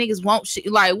thinking niggas want shit.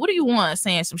 Like, what do you want?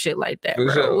 Saying some shit like that,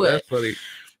 bro. Sure. That's funny.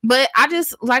 But I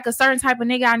just like a certain type of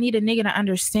nigga. I need a nigga to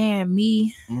understand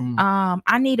me.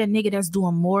 I need a nigga that's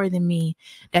doing more than me,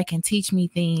 that can teach me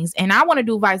things, and I want to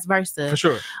do vice versa. For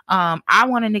sure. I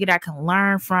want a nigga that I can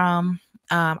learn from.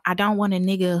 I don't want a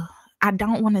nigga. I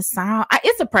don't want to sound.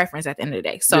 It's a preference at the end of the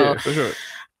day. So yeah, for sure.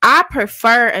 I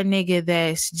prefer a nigga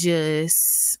that's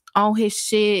just on his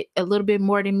shit a little bit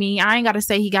more than me. I ain't got to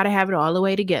say he got to have it all the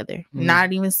way together.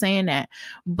 Not even saying that.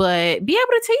 But be able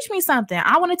to teach me something.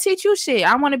 I want to teach you shit.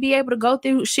 I want to be able to go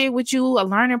through shit with you, a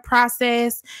learning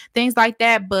process, things like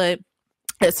that. But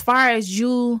as far as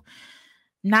you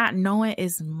not knowing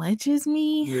as much as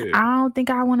me, I don't think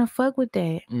I want to fuck with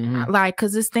that. Like,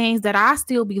 because it's things that I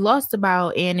still be lost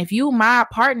about. And if you my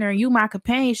partner, you my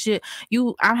companionship,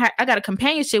 I got a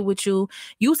companionship with you,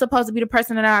 you supposed to be the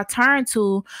person that I turn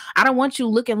to. I don't want you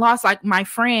looking lost like my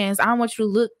friends. I don't want you to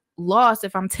look lost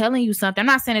if I'm telling you something. I'm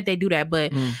not saying that they do that,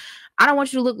 but I don't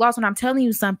want you to look lost when I'm telling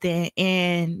you something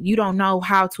and you don't know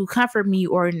how to comfort me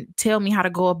or tell me how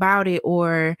to go about it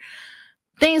or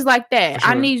things like that. Sure.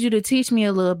 I need you to teach me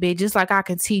a little bit, just like I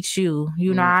can teach you.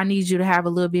 You know, I need you to have a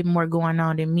little bit more going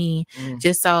on than me,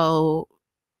 just so,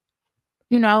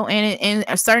 you know, and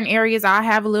in certain areas, I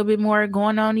have a little bit more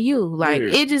going on to you. Like,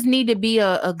 it just need to be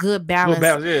a good balance. Good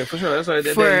balance, yeah, for sure.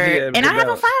 That's right. And I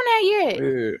haven't found that yet.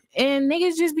 Yeah. And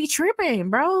niggas just be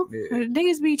tripping, bro. Yeah.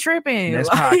 Niggas be tripping. And that's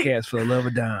podcast for the love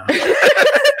of dime.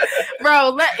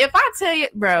 Bro, if I tell you,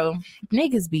 bro,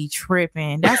 niggas be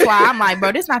tripping. That's why I'm like,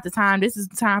 bro, this not the time. This is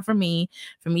the time for me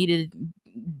to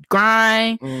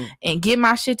grind and get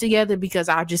my shit together, because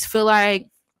I just feel like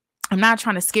I'm not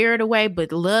trying to scare it away,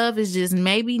 but love is just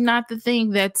maybe not the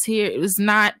thing that's here. It's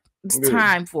not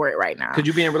time for it right now. Could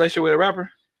you be in a relationship with a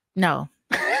rapper? No.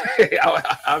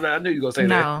 I knew you were gonna say that.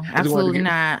 No, absolutely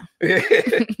not. No.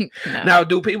 Now,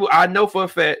 do people? I know for a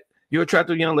fact you're an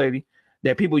attractive young lady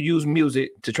that people use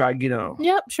music to try to get on.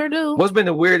 Yep, sure do. What's been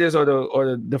the weirdest or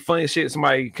the funniest shit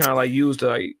somebody kind of like used to,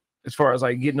 like, as far as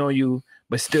like getting on you,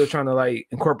 but still trying to like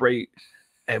incorporate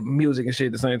music and shit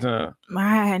at the same time?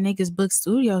 I had niggas book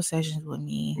studio sessions with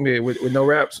me. Yeah, with no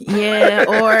raps. Yeah,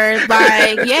 or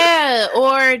like, yeah,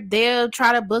 or they'll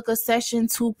try to book a session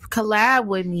to collab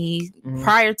with me.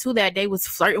 Prior to that, they was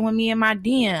flirting with me in my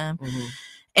DM,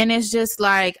 and it's just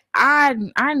like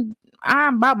I'm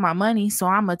about my money, so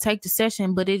I'm gonna take the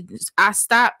session. But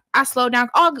I slow down.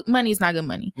 All money is not good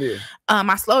money. Yeah.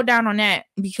 I slowed down on that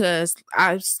because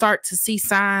I start to see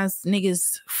signs,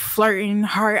 niggas flirting,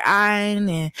 heart eyeing,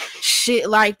 and shit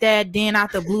like that. Then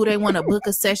out the blue, they want to book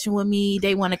a session with me.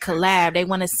 They want to collab. They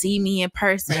want to see me in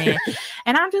person.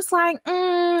 And I'm just like,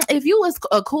 if you was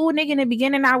a cool nigga in the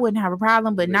beginning, I wouldn't have a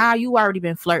problem. But now you already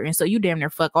been flirting, so you damn near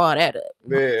fuck all that up.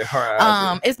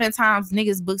 Yeah. It's been times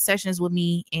niggas book sessions with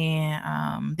me,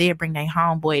 and they'll bring their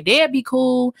homeboy. They'd be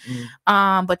cool.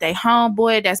 But they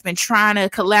homeboy that's been trying to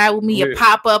collab with me and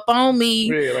pop up on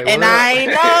me, like, and I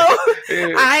ain't know.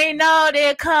 I ain't know.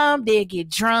 They'll come, they'll get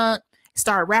drunk,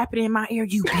 start rapping in my ear.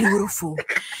 You beautiful,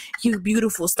 you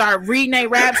beautiful. Start reading they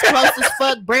raps close as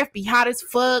fuck, breath be hot as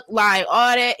fuck, like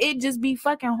all that. It just be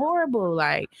fucking horrible,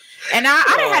 like. And I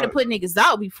done had to put niggas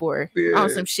out before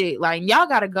on some shit. Like, y'all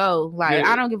gotta go. Like,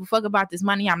 I don't give a fuck about this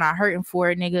money. I'm not hurting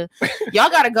for it, nigga. Y'all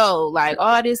gotta go. Like,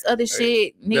 all this other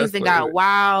shit, niggas that got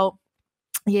wild.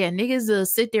 Yeah, niggas will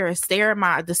sit there and stare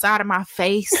at the side of my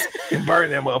face and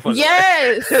burn that motherfucker.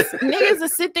 Yes, niggas will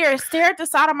sit there and stare at the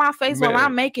side of my face while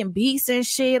I'm making beats and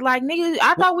shit. Like, niggas,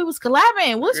 I thought we was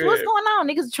collabing. What's going on?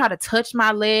 Niggas try to touch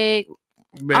my leg,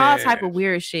 all type of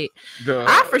weird shit.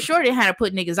 I for sure didn't have to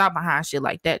put niggas out behind shit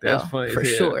like that. That's funny, for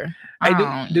sure.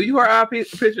 Hey, do you heart eye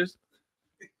pictures?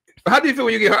 How do you feel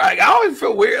when you get heart? Like, I always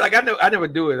feel weird. Like, I never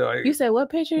do it. Like, you said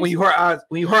what pictures? When you heart eye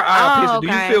pictures, do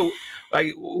you feel?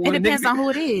 Like, it depends on who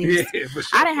it is. Yeah, for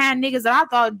sure. I done had niggas that I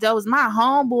thought those my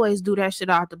homeboys do that shit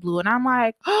out the blue, and I'm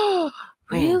like, oh,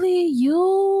 really?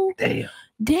 You? Damn.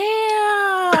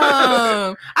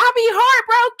 I be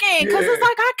heartbroken because it's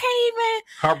like I can't even.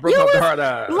 Heartbroken off the heart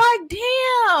eye. Like,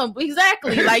 damn,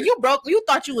 exactly. Like, you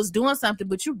thought you was doing something,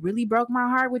 but you really broke my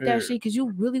heart with that shit because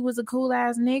you really was a cool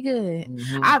ass nigga.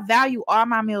 I value all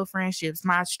my male friendships,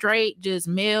 my straight just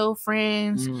male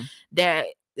friends that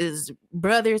is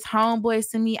brothers, homeboys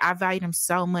to me. I value them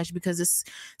so much because it's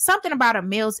something about a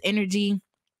male's energy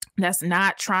that's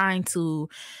not trying to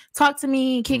talk to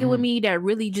me, kick it with me, that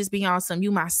really just be on some, you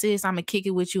my sis, I'm gonna kick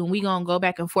it with you and we gonna go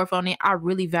back and forth on it. I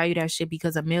really value that shit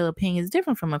because a male opinion is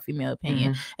different from a female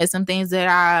opinion. And some things that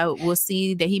I will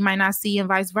see that he might not see and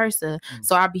vice versa.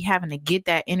 So I'll be having to get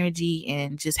that energy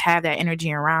and just have that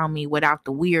energy around me without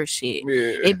the weird shit.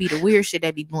 It be the weird shit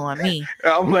that be blowing me.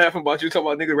 I'm laughing about you talking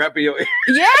about nigga rapping your ear.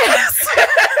 Yes.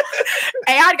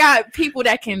 Hey, I got people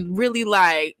that can really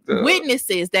like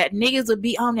witnesses that niggas would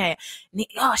be on that.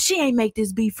 Oh, she ain't make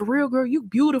this beat for real, girl. You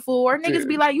beautiful. Or niggas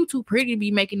be like, you too pretty to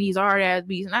be making these hard ass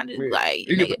beats. And I just like,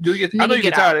 I know you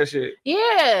get tired of that shit.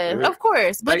 Yeah, of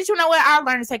course. But like, you know what? I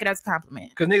learned to take it as a compliment.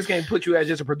 Because niggas can't put you as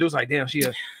just a producer. Like, damn, she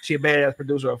a badass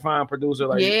producer, a fine producer.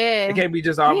 Like, it can't be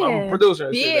just I'm a producer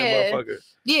and shit, that motherfucker.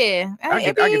 Yeah, I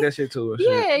get that shit too.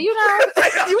 Yeah, you know,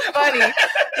 you funny.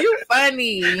 You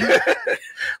funny.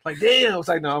 Like, damn, it's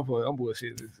like, no, I'm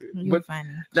bullshit. You funny.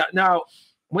 Now,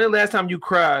 when the last time you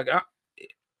cried,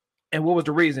 and what was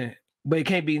the reason? But it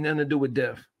can't be nothing to do with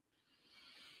death.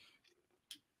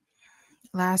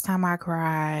 Last time I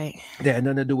cried. That had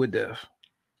nothing to do with death.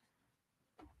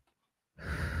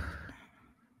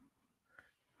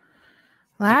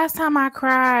 Last time I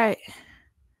cried.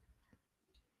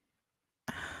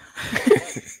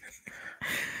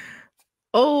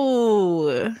 Oh,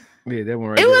 yeah, that one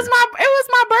right it was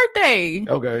my birthday.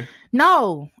 Okay.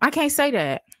 No, I can't say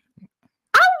that.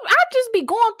 I just be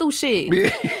going through shit. You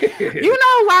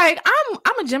know, like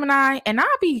I'm a Gemini and I'll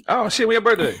be. Oh shit, when your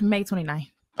birthday? May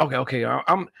 29th. Okay.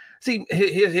 I'm see.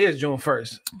 Here's June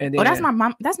 1st, and then that's my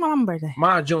mom. That's my mom's birthday.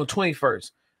 Mine's June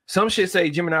 21st. Some shit say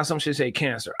Gemini, some shit say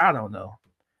Cancer. I don't know.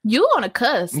 You on a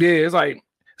cusp? Yeah, it's like.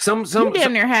 Some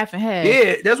damn near half and half.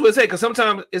 Yeah, that's what it say. Because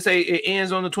sometimes it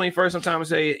ends on the 21st. Sometimes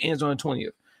it say it ends on the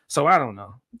 20th. So I don't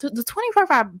know. The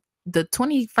 21st, the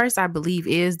 21st, I believe,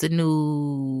 is the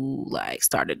new like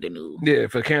started the new. Yeah,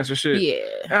 for cancer shit.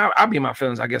 Yeah, I'll be in my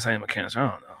feelings. I guess I am a cancer. I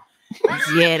don't know.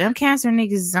 yeah, them cancer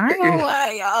niggas. I ain't gonna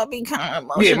lie, y'all be kind of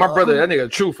emotional. Yeah, my brother, that nigga, a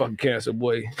true fucking cancer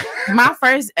boy. My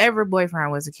first ever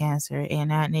boyfriend was a cancer,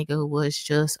 and that nigga was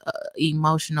just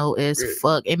emotional as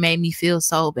fuck. It made me feel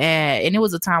so bad, and it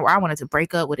was a time where I wanted to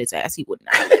break up with his ass. He would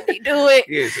not let me do it.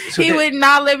 Yeah, so he would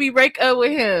not let me break up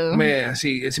with him. Man,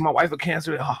 see my wife a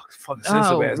cancer. Oh, fucking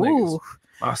sensitive ass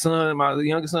niggas. My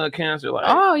youngest son cancer. Like,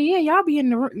 oh yeah, y'all be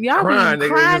in the y'all crying, be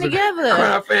crying together.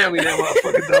 Crying family, that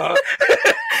motherfucking dog.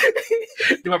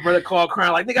 My brother called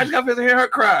crying like, nigga, I just got to hear her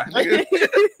cry. Yeah,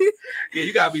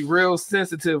 you gotta be real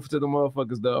sensitive to the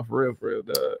motherfuckers, dog. For real,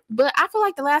 dog. But I feel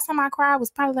like the last time I cried was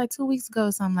probably like 2 weeks ago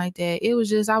or something like that. It was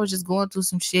just I was just going through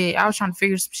some shit. I was trying to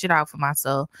figure some shit out for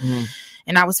myself.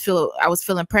 And I was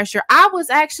feeling pressure. I was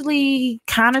actually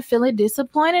kind of feeling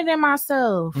disappointed in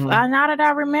myself. Now that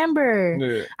I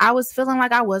remember, I was feeling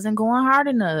like I wasn't going hard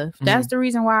enough. That's the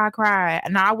reason why I cried.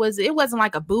 And it wasn't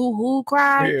like a boo-hoo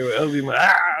cry.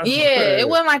 It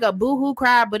wasn't like a boo-hoo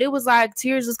cry, but it was like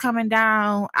tears was coming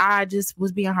down. I just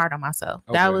was being hard on myself.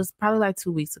 Okay. That was probably like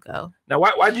 2 weeks ago. Now,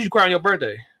 why did you cry on your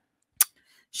birthday?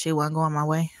 Shit wasn't going my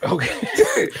way.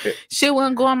 Okay. Shit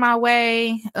wasn't going my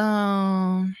way.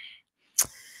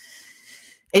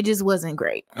 It just wasn't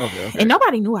great. Okay. And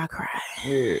nobody knew I cried.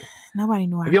 Yeah. Nobody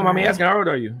knew I cried. If you don't mind me asking, how old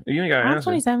are you? You ain't got to answer.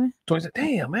 27. 27.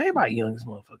 Damn, man, everybody young as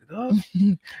motherfucker, dog.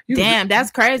 Damn, that's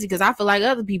crazy because I feel like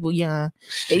other people young.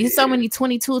 There's so many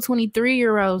 22,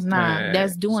 23-year-olds now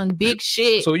that's doing big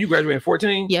shit. So you graduated in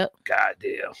 14? Yep. God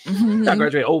damn. I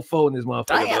graduated 04 in this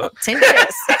motherfucker, dog. 10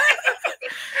 years.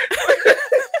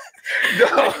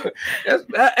 Dog,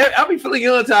 I be feeling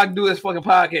young until I can do this fucking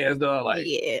podcast, dog. Like,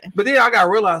 yeah. But then I got to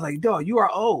realize, like, dog, you are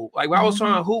old. Like, when I was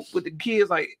trying to hoop with the kids,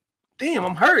 like, damn,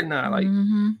 I'm hurting now. Like,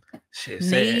 shit,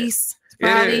 sad. Niece,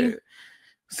 yeah.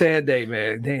 Sad day,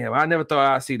 man. Damn, I never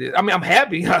thought I'd see this. I mean, I'm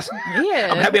happy. I'm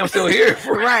happy I'm still here.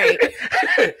 Right.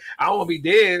 I don't want to be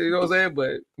dead, you know what I'm saying?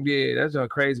 But yeah, that's just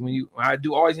crazy. When I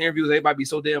do all these interviews, everybody be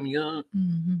so damn young.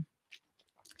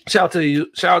 Shout out to you.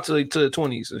 Shout out to the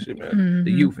 20s and shit, man.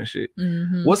 The youth and shit.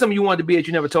 What's something you wanted to be that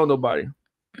you never told nobody?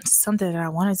 Something that I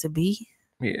wanted to be.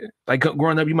 Yeah, like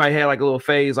growing up, you might have like a little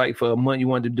phase, like for a month you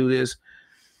wanted to do this,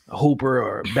 a hooper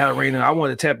or a ballerina. I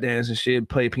wanted to tap dance and shit,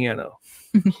 play piano.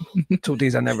 Two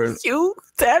things I never. You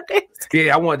tap dance?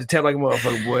 Yeah, I wanted to tap like a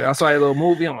motherfucker, boy. I saw a little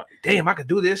movie. I'm like, damn, I could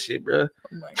do this shit, bro. Oh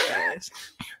my gosh.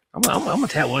 I'm gonna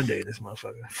tap one day, this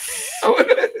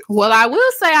motherfucker. Well, I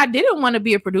will say I didn't want to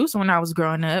be a producer when I was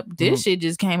growing up. This shit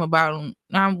just came about.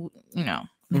 But I'm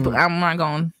not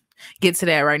gonna get to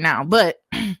that right now. But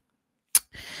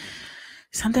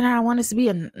something I wanted to be,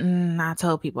 I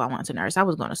told people I wanted to nurse. I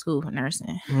was going to school for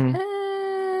nursing.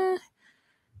 Do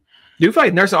you feel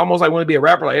like nursing almost like want to be a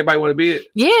rapper? Like everybody want to be it?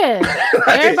 Yeah,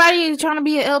 everybody is trying to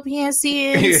be an LPN,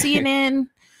 CNN.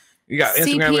 You got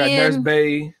Instagram, we got Nurse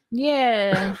Bay.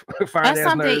 Yeah, that's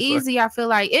something easy. I feel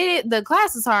like the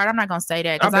class is hard. I'm not gonna say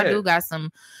that because I do got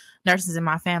some nurses in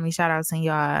my family. Shout out to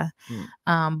y'all.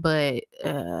 But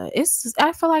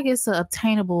I feel like it's an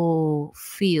obtainable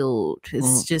field.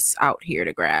 It's just out here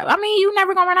to grab. I mean, you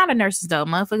never gonna run out of nurses though.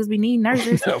 Motherfuckers be needing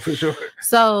nurses. No, for sure.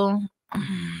 So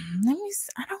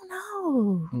I don't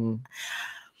know.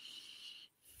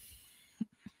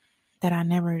 That I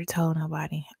never told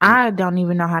nobody. I don't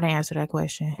even know how to answer that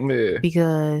question. Yeah.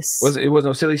 Because it was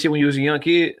no silly shit when you was a young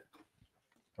kid?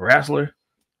 A wrestler?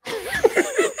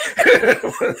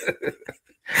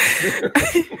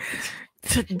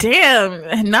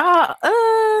 Damn. No.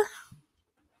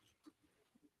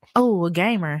 A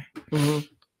gamer.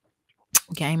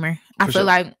 Gamer. I feel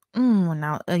like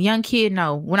no, a young kid,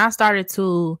 no. When I started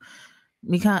to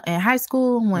become in high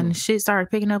school, when shit started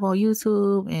picking up on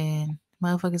YouTube and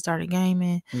motherfuckers started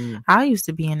gaming. I used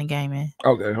to be in the gaming.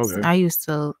 Okay. I used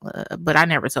to, but I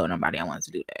never told nobody I wanted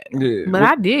to do that. Yeah, but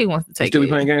I did want to take. You still be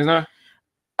playing games now?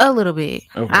 A little bit.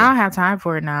 Okay. I don't have time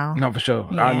for it now. No, for sure.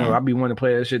 Yeah. I know. I be wanting to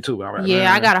play that shit too.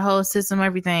 I got a whole system,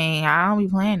 everything. I don't be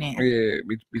playing it. Yeah,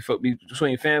 be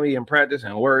between family and practice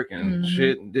and work and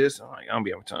shit and this. I'm like, I don't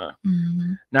be having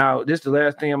time. Now, this is the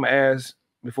last thing I'm gonna ask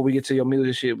before we get to your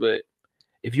music shit. But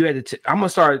if you had to, I'm gonna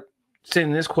start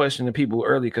sending this question to people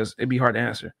early because it'd be hard to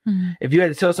answer. If you had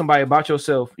to tell somebody about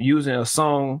yourself using a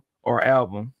song or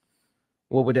album,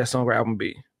 what would that song or album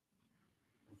be?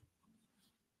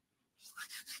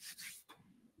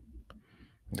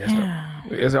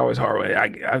 It's always hard.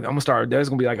 I'm gonna start. That's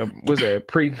gonna be like what's that?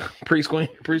 Pre-screen,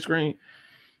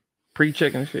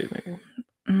 pre-checking shit. Nigga.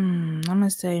 I'm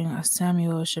gonna say a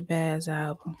Samuel Shabazz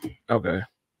album. Okay.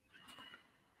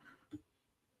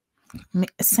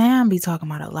 Sam be talking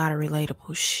about a lot of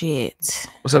relatable shit.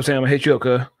 What's up, Sam? I hit you up,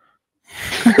 cuz.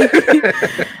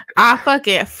 I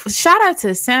fucking shout out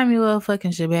to Samuel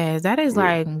fucking Shabazz. That is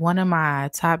like one of my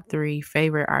top 3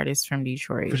 favorite artists from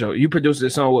Detroit. For sure. You produced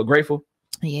this song with Grateful?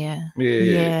 Yeah.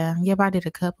 Yep, I did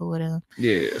a couple with him.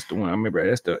 Yeah, that's the one. I remember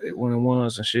that's the one of the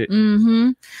ones and shit.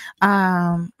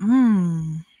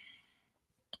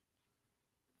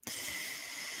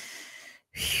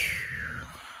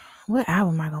 What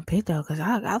album am I gonna pick though? Because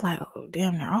I like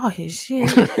damn near all his shit.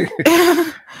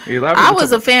 Yeah, I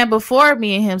was a fan before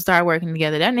me and him started working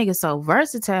together. That nigga so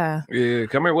versatile. Yeah,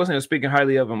 come here. Wasn't speaking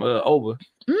highly of him. Oba.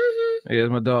 Yeah,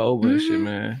 it's my dog Oba and shit,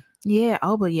 man. Yeah,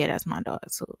 Oba. Yeah, that's my dog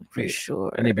too, for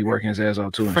sure. And he be working his ass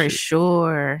off too. And for shit.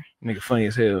 Sure. Nigga funny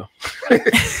as hell.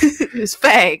 It's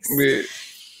facts. Yeah.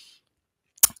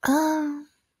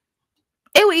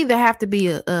 It would either have to be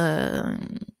a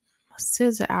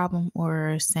SZA album or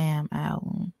a Sam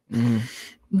album.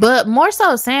 But more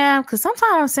so Sam, because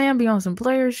sometimes Sam be on some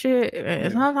player shit.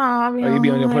 And sometimes I be you be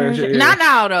on your player shit? Yeah. Not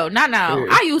now though. Not now. Yeah.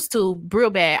 I used to real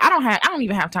bad. I don't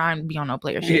even have time to be on no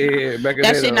player shit. Yeah, back in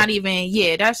that shit not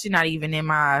even that shit not even in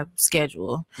my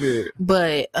schedule. Yeah.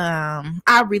 But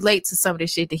I relate to some of the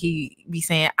shit that he be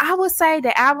saying. I would say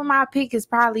the album I pick is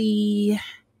probably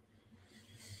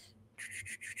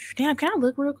damn, can I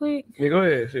look real quick? Yeah, go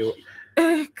ahead. See.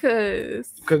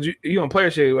 Cause you on player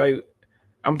shit, like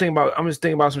I'm just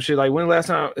thinking about some shit. Like when the last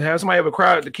time have somebody ever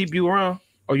cried to keep you around?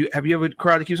 Or have you ever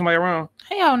cried to keep somebody around?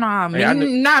 Hell no,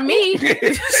 not me.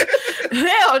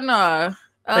 Hell no.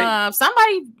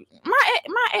 Somebody,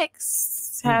 my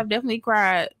ex have definitely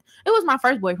cried. It was my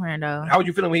first boyfriend though. How would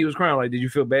you feel when he was crying? Like, did you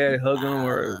feel bad, hug him,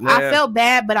 or laugh? I felt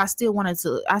bad, but I still wanted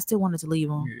to leave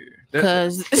him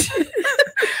because.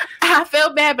 I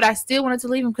felt bad, but I still wanted to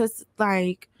leave him because,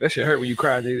 like, that shit hurt when you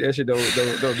cry. That shit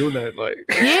don't do nothing. Like,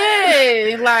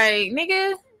 yeah, like,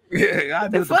 nigga. Yeah, I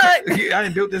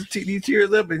didn't build these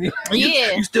tears up, and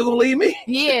you still gonna leave me?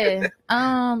 Yeah,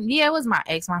 it was my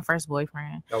ex, my first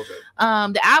boyfriend. Okay.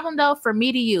 The album though, For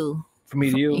Me to You. For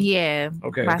Me to You. Yeah.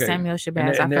 Okay. By Samuel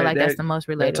Shabazz. I feel like that's the most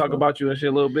relatable. Talk about you and shit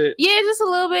a little bit. Yeah, just a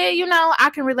little bit. You know, I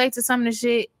can relate to some of the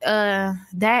shit.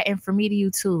 That and For Me to You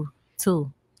too.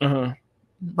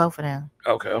 Both of them.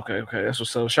 Okay. That's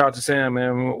what's up. Shout out to Sam,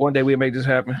 man. One day we'll make this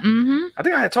happen. I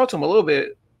think I had talked to him a little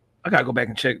bit. I gotta go back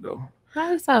and check though.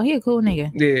 Probably so. He a cool nigga.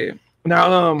 Yeah.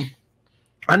 Now,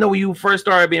 I know when you first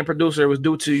started being a producer, it was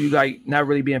due to you like not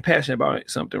really being passionate about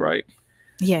something, right?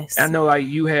 Yes. I know, like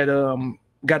you had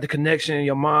got the connection,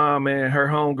 your mom and her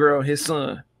homegirl, his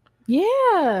son.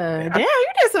 Yeah. Damn, you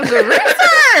did some good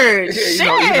research. You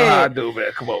know how I do,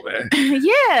 man. Come on, man.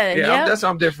 Yeah. That's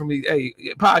something different from me. Hey,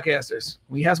 podcasters,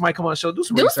 when you have somebody come on the show, do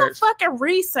some research. Do some fucking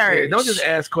research. Yeah, don't just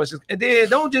ask questions. And then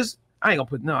don't just, I ain't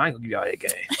gonna give y'all that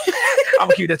game. I'm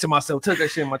gonna keep that to myself. Tuck that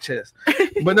shit in my chest.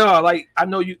 But no, like I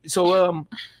know you. So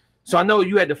I know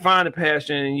you had to find a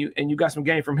passion and you got some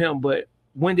game from him. But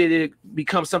when did it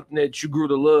become something that you grew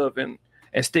to love and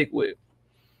stick with?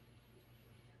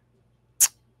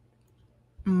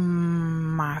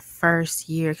 My first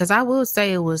year, because I will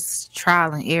say it was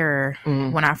trial and error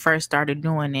when I first started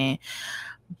doing it.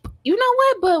 You know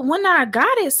what? But when I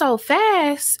got it so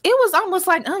fast, it was almost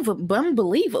like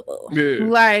unbelievable. Yeah.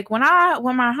 Like when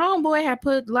my homeboy had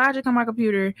put Logic on my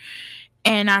computer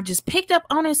and I just picked up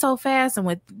on it so fast, and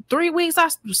with 3 weeks I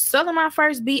was selling my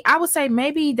first beat. I would say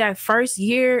maybe that first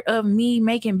year of me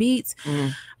making beats,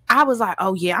 I was like,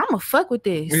 oh yeah, I'm gonna fuck with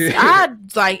this.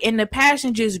 And the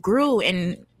passion just grew,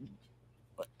 and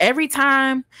every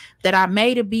time that I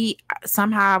made a beat,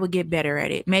 somehow I would get better at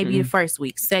it. Maybe the first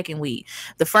week, second week.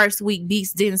 The first week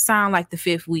beats didn't sound like the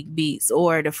fifth week beats.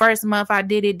 Or the first month I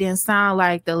did it didn't sound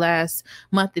like the last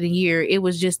month of the year. It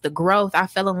was just the growth. I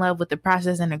fell in love with the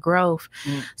process and the growth.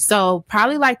 So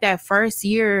probably like that first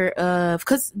year of,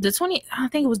 because I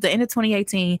think it was the end of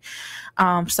 2018.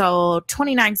 So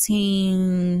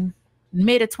 2019...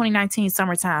 mid of 2019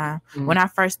 summertime when I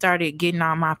first started getting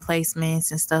all my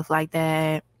placements and stuff like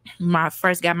that.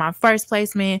 Got my first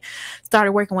placement,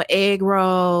 started working with Egg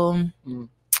Roll,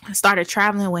 started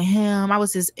traveling with him. I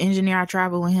was his engineer. I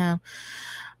traveled with him.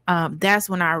 That's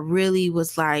when I really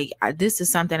was like, this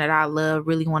is something that I love,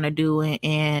 really want to do,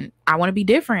 and I want to be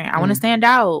different. I want to stand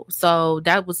out. So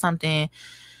that was something,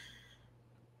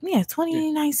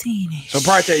 2019. So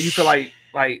prior to that, you feel like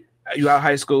you out of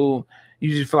high school, you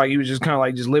just feel like you was just kind of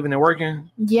like just living and working?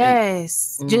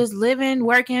 Yes. Just living,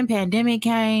 working. Pandemic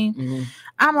came.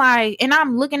 I'm like, and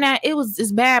I'm looking at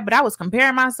it's bad, but I was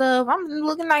comparing myself. I'm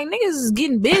looking like niggas is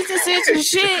getting businesses and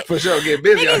shit. For sure, get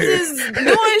busy out here. Niggas is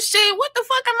doing shit. What the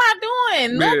fuck am I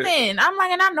doing? Nothing. I'm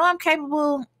like, and I know I'm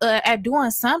capable at doing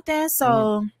something.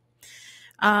 So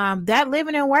that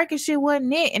living and working shit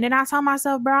wasn't it. And then I told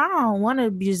myself, bro, I don't want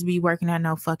to just be working at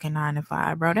no fucking 9 to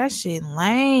 5, bro. That shit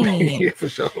lame. Yeah, for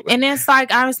sure. And it's like,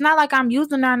 it's not like I'm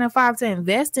using 9 to 5 to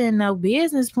invest in no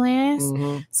business plans.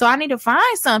 So I need to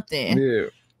find something. Yeah.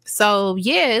 So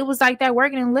yeah, it was like that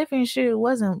working and living shit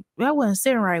wasn't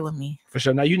sitting right with me. For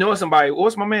sure. Now you know somebody.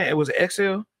 What's my man? It was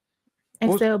Excel.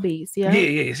 Excel beats, yeah.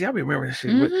 Yeah. See, I be remembering this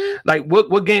shit. But, like,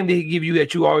 what game did he give you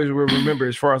that you always will remember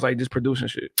as far as like just producing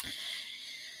shit?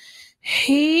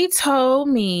 He told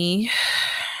me,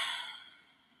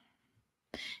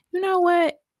 you know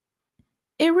what?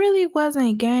 It really wasn't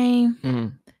a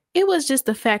game. It was just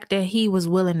the fact that he was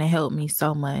willing to help me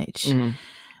so much.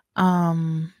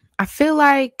 I feel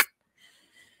like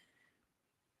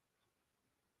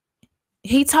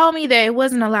he told me that it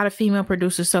wasn't a lot of female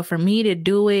producers. So for me to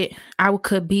do it, I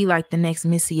could be like the next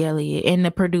Missy Elliott in the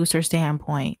producer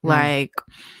standpoint. Like,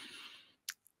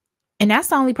 and that's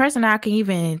the only person I can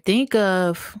even think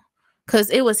of,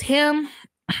 because it was him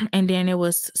and then it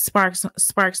was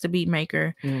Sparks the beat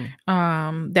maker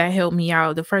that helped me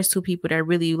out. The first two people that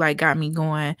really like got me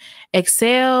going.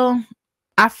 Excel,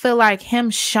 I feel like him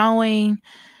showing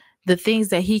the things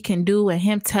that he can do and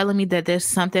him telling me that there's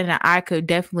something that I could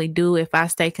definitely do if I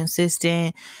stay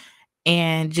consistent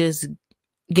and just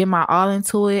get my all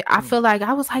into it. I feel like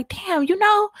I was like, damn, you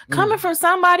know, coming from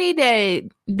somebody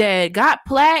that got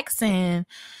plaques and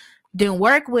didn't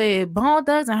work with Bone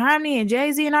Thugs and Harmony and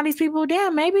Jay-Z and all these people,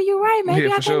 damn, maybe you're right.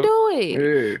 Maybe I can do it.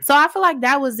 Yeah. So I feel like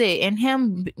that was it. And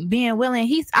him being willing,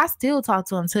 I still talk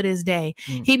to him to this day.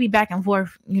 He be back and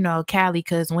forth, you know, Cali,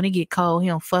 because when it get cold, he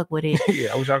don't fuck with it.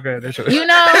 Yeah, I wish I could have that. You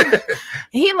know,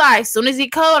 he like, soon as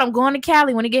it cold, I'm going to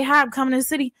Cali. When it get hot, I'm coming to the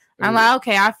city. I'm like,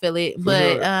 okay, I feel it.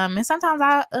 But and sometimes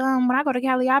when I go to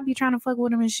Cali, I be trying to fuck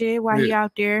with him and shit while he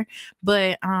out there.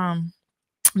 But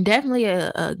definitely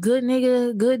a good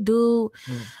nigga, good dude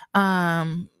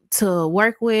to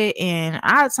work with. And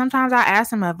sometimes I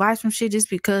ask him advice from shit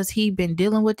just because he been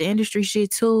dealing with the industry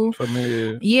shit too.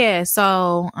 Yeah,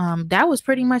 so that was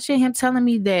pretty much it. Him telling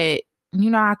me that, you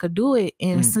know, I could do it.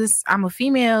 And since I'm a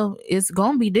female, it's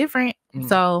gonna be different.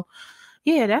 So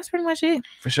yeah, that's pretty much it.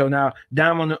 For sure. Now,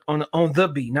 Dime on the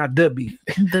beat, not the beat.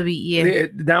 The beat, yeah.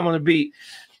 Dime on the beat.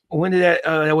 When did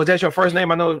that was that your first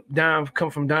name? I know Dime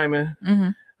come from Diamond.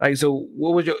 Like, so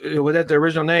what was that the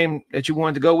original name that you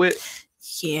wanted to go with?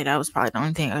 Yeah, that was probably the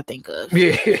only thing I think of.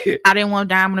 Yeah. I didn't want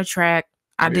Dime on the track.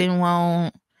 I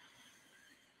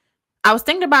was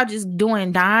thinking about just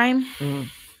doing Dime,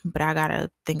 but I gotta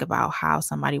think about how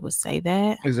somebody would say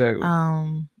that. Exactly.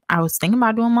 I was thinking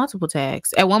about doing multiple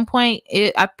tags. At one point,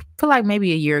 I feel like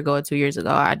maybe a year ago or 2 years ago,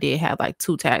 I did have like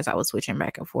 2 tags I was switching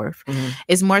back and forth.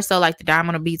 It's more so like the Dime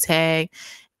on the beat tag.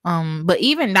 But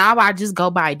even now I just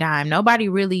go by Dime. Nobody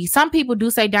really, some people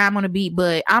do say Dime on the beat,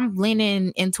 but I'm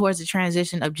leaning in towards the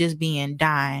transition of just being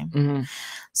Dime.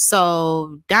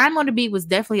 So Dime on the beat was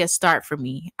definitely a start for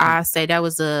me. I say that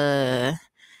was a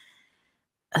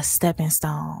stepping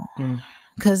stone,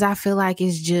 because I feel like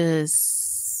it's just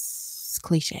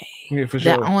cliche. Yeah, for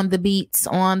sure. On the beats,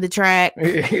 on the track.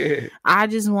 I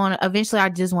just want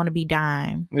to be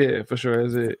Dime. Yeah, for sure.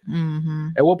 That's it.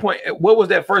 At what point, what was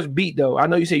that first beat though? I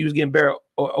know you said you was getting better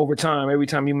over time. Every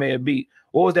time you made a beat,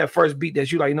 what was that first beat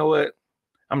that you like, you know what,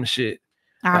 I'm the shit?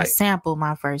 I sampled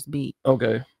my first beat.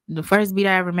 Okay. The first beat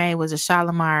I ever made was a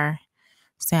Shalimar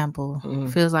sample.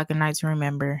 Feels like a night to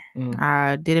remember.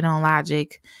 I did it on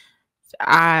Logic.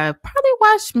 I probably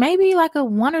watched maybe like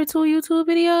 1 or 2 YouTube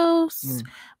videos,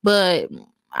 but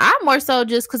I'm more so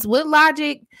just because with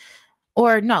Logic,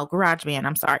 or no, GarageBand.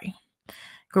 I'm sorry,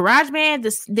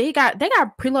 GarageBand. They got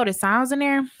preloaded sounds in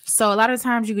there, so a lot of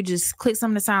times you could just click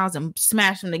some of the sounds and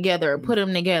smash them together or put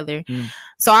them together.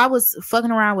 So I was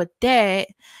fucking around with that,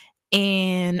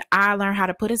 and I learned how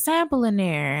to put a sample in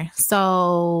there.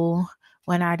 So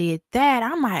when I did that,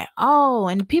 I'm like, oh,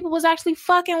 and people was actually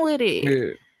fucking with it.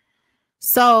 Yeah.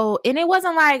 So, and it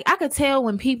wasn't like, I could tell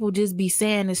when people just be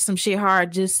saying it's some shit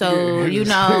hard just so, you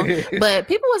know, but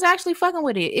people was actually fucking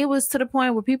with it. It was to the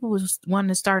point where people was wanting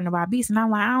to start to buy beats, and I'm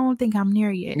like, I don't think I'm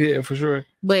near yet. Yeah, for sure.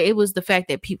 But it was the fact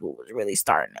that people was really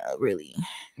starting to really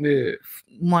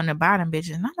want to buy them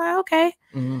bitches. And I'm like, okay.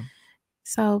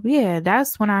 So, yeah,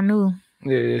 that's when I knew.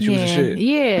 Yeah, she was the shit.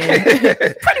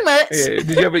 Yeah, pretty much. Yeah.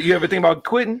 Did you ever think about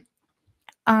quitting?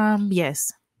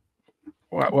 Yes.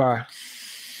 Why?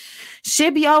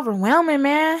 Shit be overwhelming,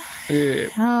 man.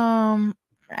 Yeah.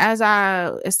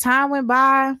 As time went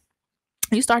by,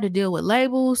 you start to deal with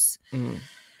labels. Them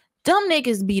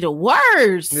niggas be the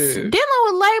worst. Dealing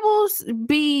with labels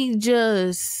be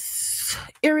just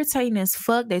irritating as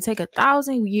fuck. They take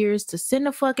 1,000 years to send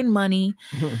the fucking money.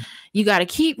 You got to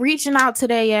keep reaching out to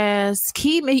their ass,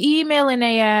 keep emailing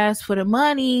their ass for the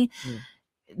money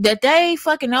that they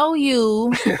fucking owe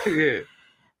you. Yeah.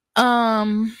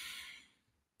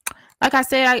 Like I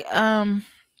said,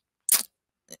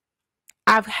 I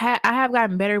have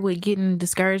gotten better with getting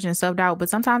discouraged and self-doubt, but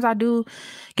sometimes I do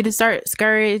get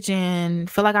discouraged and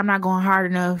feel like I'm not going hard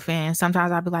enough, and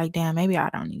sometimes I'll be like, damn, maybe I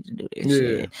don't need to do this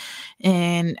shit.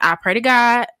 And I pray to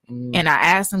God and I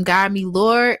ask him, guide me,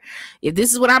 Lord, if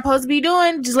this is what I'm supposed to be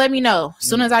doing, just let me know. As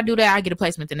soon as I do that, I get a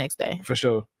placement the next day. For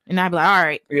sure. And I'd be like, all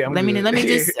right, yeah, let me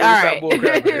just, all right,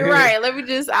 right. Let me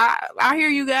just, I hear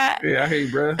you, God. Yeah, I hear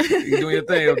you, bro. You doing your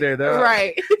thing up there, dog.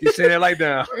 Right. You say that like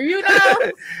down. You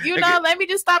know, let me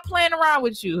just stop playing around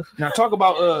with you. Now talk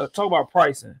about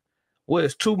pricing. What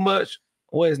is too much?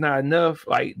 What is not enough?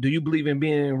 Like, do you believe in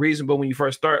being reasonable when you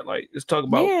first start? Like, let's talk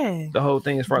about the whole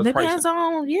thing as far as depends pricing.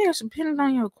 on it's depending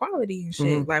on your quality and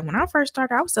shit. Like when I first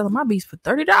started, I was selling my beats for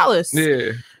 $30.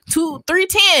 Yeah. 3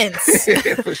 tens.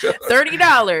 For sure.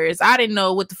 $30. I didn't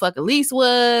know what the fuck a lease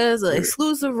was, an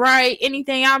exclusive right,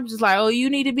 anything. I'm just like, oh, you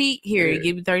need a beat? Here,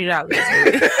 give me $30.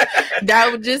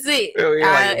 That was just it.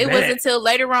 It wasn't until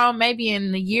later on, maybe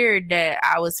in the year, that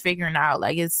I was figuring out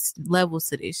like it's levels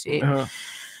to this shit.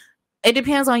 It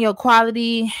depends on your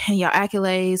quality and your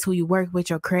accolades, who you work with,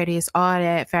 your credits, all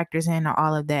that factors into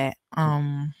all of that.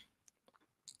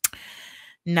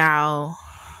 Now,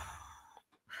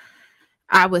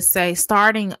 I would say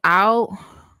starting out,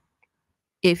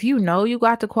 if you know you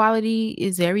got the quality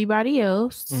is everybody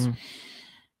else,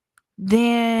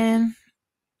 then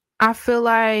I feel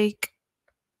like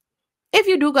if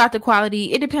you do got the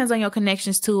quality, it depends on your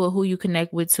connections too, or who you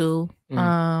connect with too.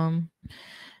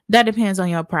 That depends on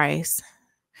your price.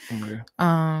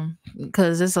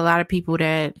 Because there's a lot of people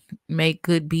that make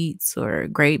good beats or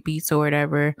great beats or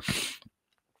whatever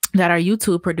that are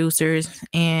YouTube producers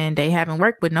and they haven't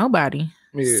worked with nobody.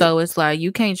 So it's like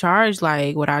you can't charge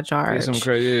like what I charge.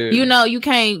 You know, you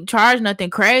can't charge nothing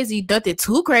crazy, nothing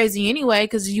too crazy anyway,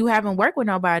 because you haven't worked with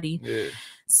nobody.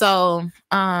 So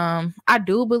I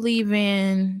do believe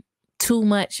in too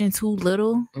much and too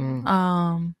little.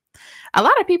 A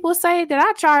lot of people say that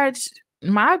I charge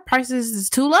my prices is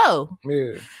too low.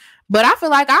 But I feel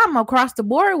like I'm across the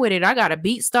board with it. I got a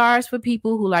BeatStars for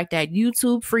people who like that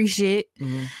YouTube free shit.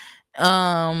 You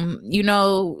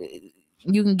know,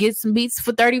 you can get some beats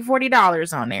for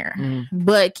 $30-$40 on there.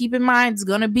 But keep in mind, it's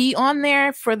gonna be on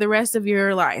there for the rest of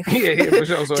your life. For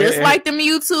sure. So, just like them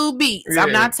YouTube beats.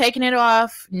 I'm not taking it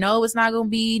off. No, it's not gonna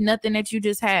be nothing that you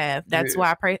just have. That's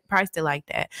why I priced it like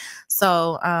that.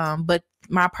 So but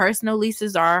my personal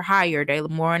leases are higher. They're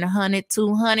more in the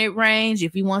 100-200 range.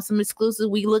 If you want some exclusive,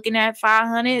 we looking at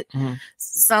 500,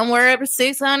 somewhere up to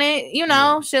 600, you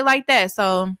know, shit like that.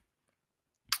 So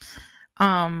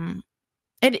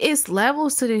it is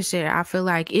levels to this shit. I feel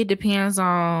like it depends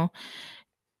on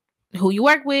who you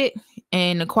work with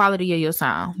and the quality of your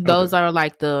sound. Those are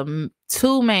like the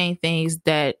two main things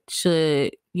that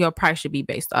your price should be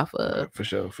based off of. For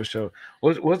sure.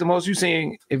 What's the most you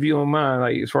seeing, if you don't mind,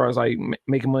 like as far as like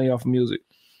making money off of music?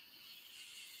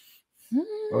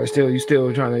 Or you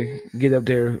still trying to get up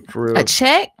there for real? A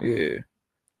check? Yeah.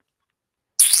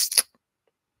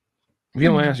 If you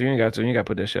don't answer, you ain't got to. You ain't got to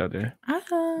put that shit out there.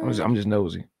 I'm just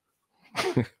nosy.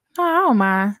 I don't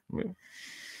mind.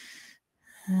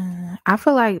 I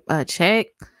feel like a check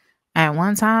at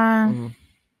one time.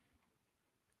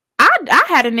 I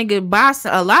had a nigga buy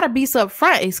a lot of beats up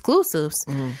front, exclusives,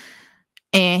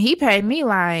 and he paid me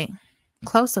like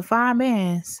close to 5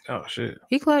 bands. Oh shit!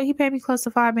 He paid me close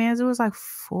to 5 bands. It was like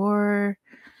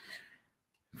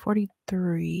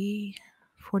 443,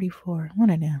 44, one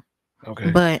of them.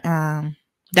 Okay. But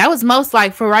that was most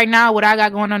like for right now, what I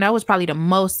got going on, that was probably the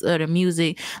most of the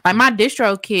music. Like my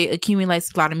distro kit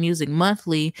accumulates a lot of music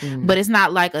monthly, but it's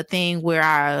not like a thing where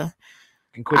I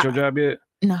can quit your job yet.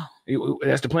 No.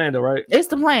 That's the plan though, right? It's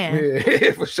the plan.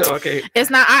 Yeah, for sure. Okay.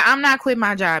 It's not, I'm not quitting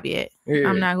my job yet.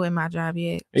 I'm not quitting my job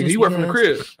yet. You work from the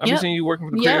crib. I've been seeing you working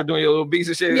from the crib doing your little beats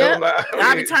and shit.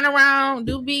 I'll be turning around,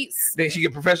 do beats. Then she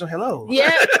get professional. Hello.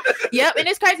 Yeah. And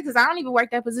it's crazy because I don't even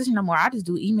work that position no more. I just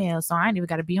do emails, so I ain't even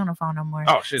got to be on the phone no more.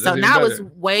 Oh shit. So now it's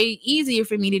way easier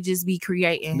for me to just be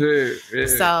creating.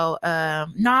 So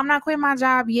no, I'm not quitting my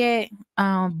job yet.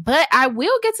 But I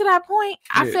will get to that point.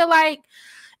 I feel like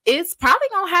it's probably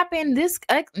gonna happen this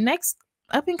next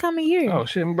up and coming year. Oh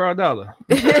shit, $1 dollar.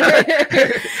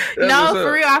 No,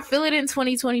 for real, I feel it in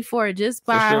 2024 just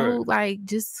by who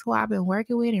I've been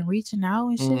working with and reaching out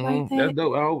and shit like that. That's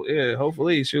dope. Oh, yeah,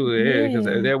 hopefully, sure. Yeah,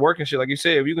 because they're working shit like you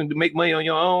said. If you can make money on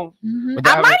your own,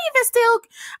 I might even still.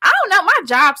 I don't know. My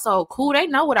job's so cool. They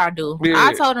know what I do. Yeah.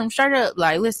 I told them straight up,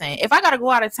 like, listen, if I gotta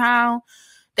go out of town.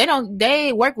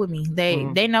 They work with me.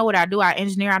 They know what I do. I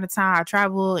engineer out of town. I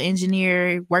travel,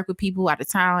 engineer, work with people out of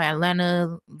town,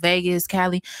 Atlanta, Vegas,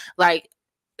 Cali. Like,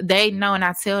 they know, and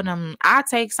I tell them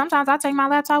sometimes I take my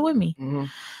laptop with me.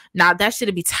 Now that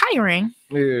should be tiring.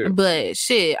 Yeah. But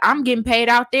shit, I'm getting paid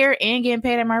out there and getting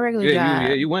paid at my regular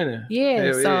job. You winning.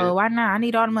 Yeah. So why not? I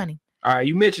need all the money. All right,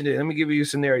 you mentioned it. Let me give you a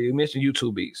scenario. You mentioned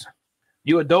YouTube beats.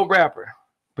 You a dope rapper,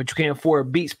 but you can't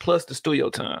afford beats plus the studio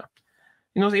time.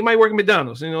 You know what I'm saying? You might work at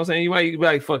McDonald's. You know what I'm saying? You might be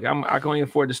like, fuck it, I can only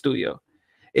afford the studio.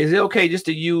 Is it okay just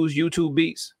to use YouTube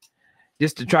beats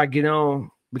just to try to get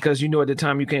on because you know at the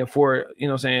time you can't afford, you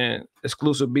know what I'm saying,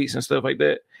 exclusive beats and stuff like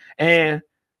that? And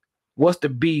what's the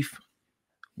beef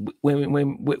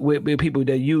with people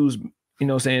that use, you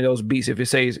know what I'm saying, those beats if it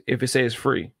says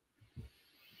free?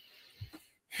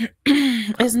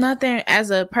 It's nothing.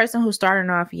 As a person who's starting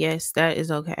off, yes, that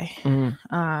is okay.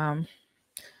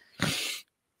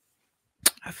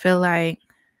 I feel like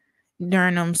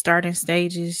during them starting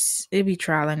stages, it'd be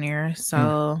trial and error.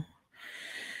 So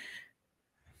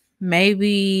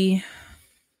maybe,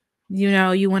 you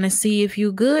know, you want to see if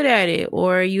you're good at it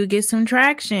or you get some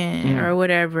traction or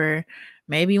whatever.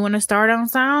 Maybe you want to start on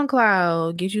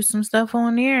SoundCloud, get you some stuff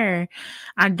on there.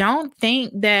 I don't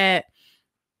think that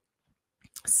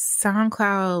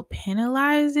SoundCloud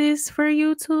penalizes for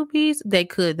YouTube beats. They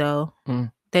could, though.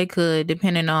 They could,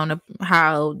 depending on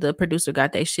how the producer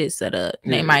got their shit set up.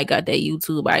 Yeah. They might got their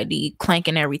YouTube ID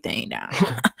clanking everything down.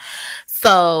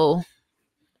 So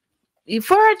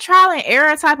for a trial and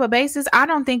error type of basis, I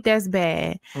don't think that's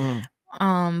bad.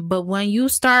 But when you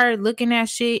start looking at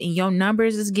shit and your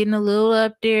numbers is getting a little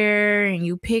up there and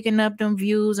you picking up them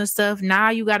views and stuff, now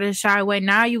you got to shy away.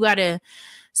 Now you got to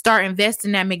start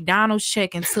investing that McDonald's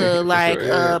check into like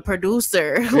a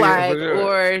producer,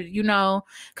 or, you know,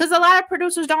 because a lot of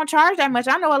producers don't charge that much.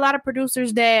 I know a lot of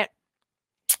producers that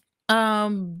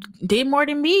did more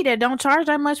than me that don't charge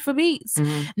that much for beats.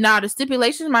 Now the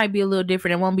stipulations might be a little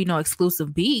different. It won't be no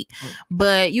exclusive beat,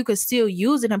 but you could still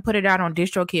use it and put it out on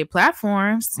DistroKid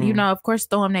platforms. You know, of course,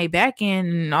 throw them they back in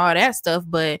and all that stuff,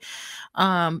 but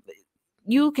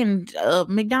you can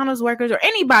McDonald's workers or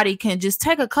anybody can just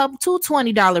take a couple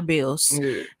 $20 bills.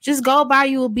 Just go buy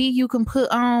you a beat you can put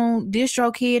on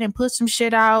DistroKid and put some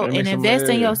shit out and invest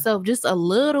in yourself just a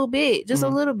little bit, a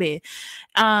little bit.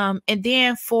 And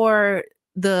then for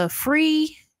the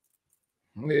free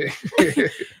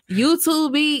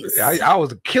YouTube beats, I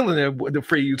was killing it with the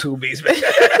free YouTube beats, man.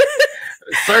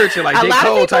 Searching like J.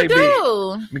 Cole type beat.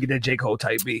 Let me get that J. Cole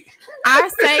type beat. I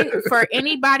say for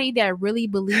anybody that really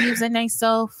believes in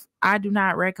themselves, I do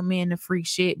not recommend the free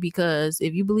shit, because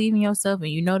if you believe in yourself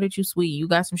and you know that you sweet, you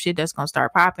got some shit that's gonna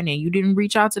start popping, and you didn't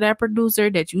reach out to that producer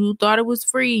that you thought it was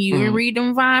free, you didn't read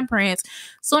them fine prints.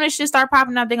 Soon as shit start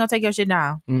popping up, they gonna take your shit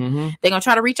down. They gonna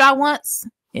try to reach out once.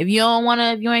 If you don't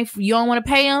wanna, you don't wanna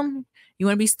pay them, you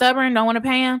wanna be stubborn, don't wanna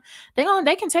pay them,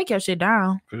 they can take your shit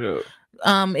down.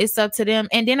 It's up to them.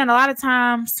 And then a lot of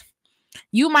times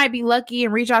you might be lucky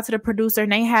and reach out to the producer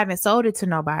and they haven't sold it to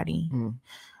nobody.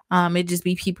 It just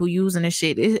be people using the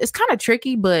shit. It's kind of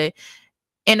tricky, but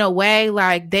in a way,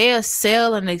 like, they'll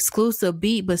sell an exclusive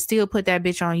beat but still put that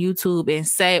bitch on YouTube and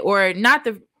say, or not,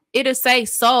 it'll say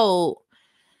sold.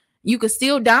 You could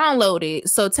still download it,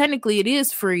 so technically it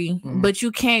is free, but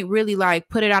you can't really like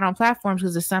put it out on platforms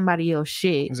because it's somebody else's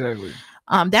shit. Exactly.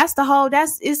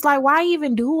 It's like, why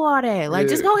even do all that? Like,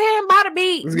 just go ahead and buy the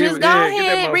beat. Just go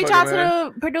ahead, reach out to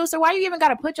the producer. Why you even got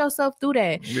to put yourself through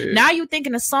that? Now you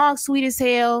thinking the song sweet as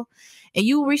hell, and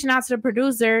you reaching out to the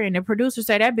producer, and the producer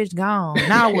say that bitch gone.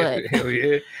 Now what? Hell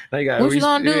yeah. What you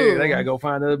gonna do? They gotta go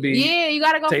find another beat. Yeah, you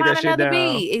gotta go find another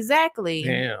beat. Exactly.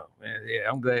 Damn, man. Yeah,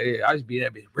 I'm glad. Yeah, I just be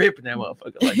that bitch ripping that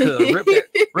motherfucker. Like,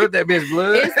 rip that bitch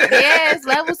blood. It's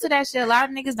levels to that shit. A lot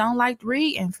of niggas don't like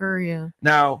reading for real.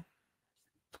 Now,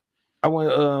 I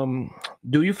want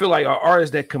do you feel like an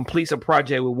artist that completes a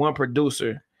project with one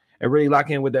producer and really lock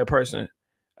in with that person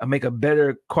make a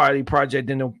better quality project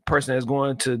than the person that's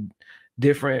going to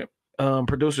different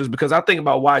producers? Because I think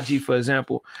about YG, for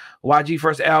example. YG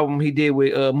first album he did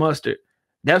with Mustard,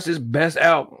 that's his best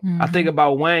album. I think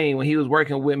about Wayne when he was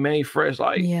working with Manny Fresh,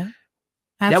 like,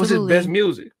 that was his best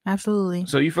music. Absolutely.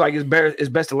 So you feel like it's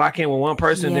best to lock in with one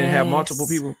person than have multiple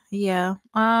people? Yeah.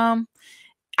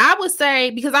 I would say,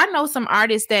 because I know some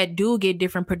artists that do get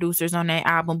different producers on their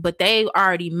album, but they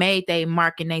already made their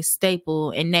mark and they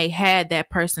staple, and they had that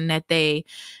person that they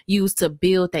used to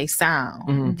build their sound.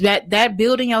 Mm-hmm. That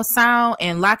building your sound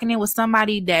and locking in with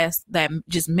somebody that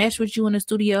just mesh with you in the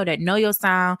studio, that know your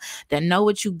sound, that know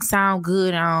what you sound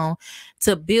good on,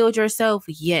 to build yourself.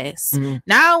 Yes. Mm-hmm.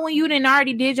 Now when you done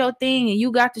already did your thing and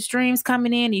you got the streams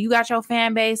coming in and you got your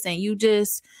fan base and you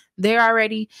just there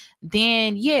already,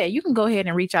 then yeah, you can go ahead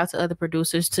and reach out to other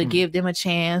producers to give them a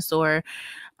chance, or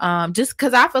just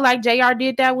because I feel like JR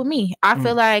did that with me. I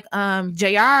feel like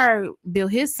JR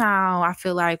built his sound, I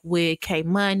feel like, with K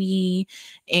Money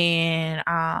and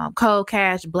Cold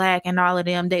Cash Black and all of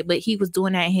them, but he was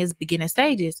doing that in his beginning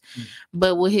stages.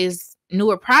 But with his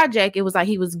newer project, it was like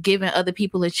he was giving other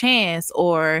people a chance,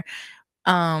 or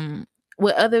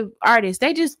with other artists,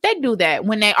 they do that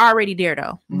when they already there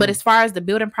though. But as far as the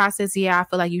building process, yeah, I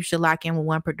feel like you should lock in with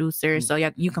one producer so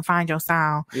you can find your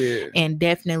sound and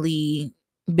definitely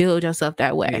build yourself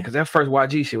that way. Yeah, because that first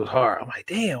YG shit was hard. I'm like,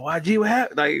 damn, YG, what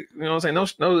happened? Like, you know what I'm saying?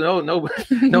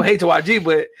 No hate to YG,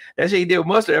 but that shit he did with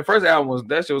Mustard, that first album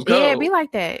that shit was cold. Yeah, it be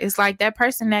like that. It's like that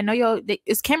person that know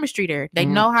it's chemistry there. They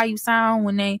know how you sound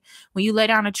when you lay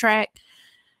down a track.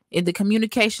 If the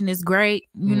communication is great,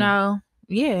 you know.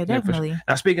 Yeah, definitely. Yeah, sure.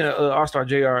 Now, speaking of All-Star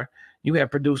JR, you have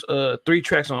produced 3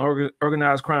 tracks on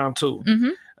Organized Crime too.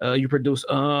 You produced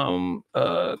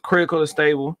Critical and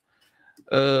Stable,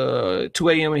 2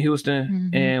 a.m. in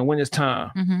Houston, and When It's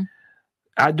Time.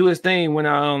 I do this thing when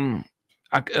when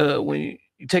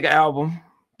you take an album,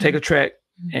 take a track,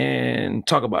 and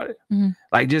talk about it.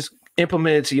 Like, just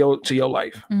implement it to your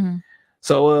life.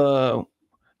 So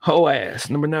Hoe Ass,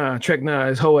 number 9, track 9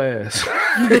 is Hoe Ass.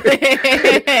 That's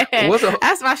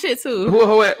my shit too.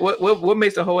 What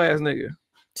makes a hoe ass nigga?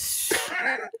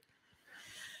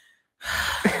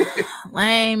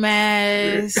 Lame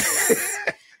ass.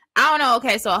 I don't know.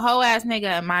 Okay, so a hoe ass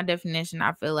nigga, in my definition,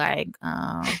 I feel like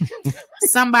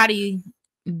somebody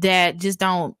that just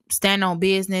don't stand on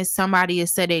business. Somebody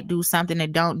has said they do something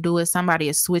that don't do it. Somebody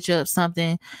has switch up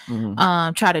something,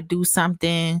 try to do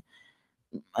something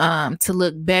to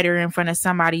look better in front of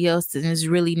somebody else, and it's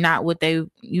really not what they,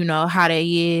 how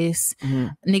they is.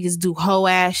 Niggas do hoe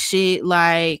ass shit,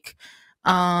 like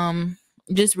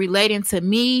just relating to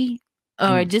me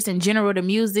or just in general the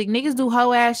music. Niggas do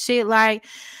hoe ass shit, like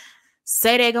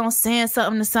say they gonna send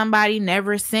something to somebody,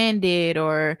 never send it,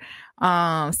 or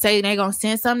say they gonna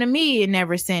send something to me and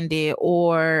never send it,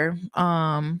 or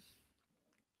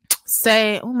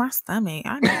say, oh, my stomach,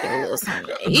 I need a little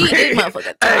something to eat. This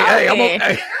motherfucker. Hey, I'm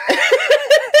okay.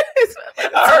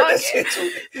 I heard that shit too.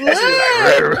 That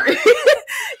shit like,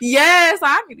 yes,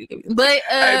 I need to get, but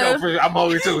I'm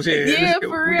hungry too. Shit. Yeah,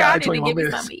 for real, I need to give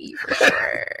me something to eat for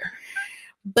sure.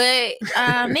 But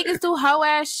niggas do hoe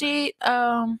ass shit.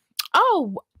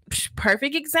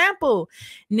 Perfect example.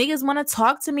 Niggas want to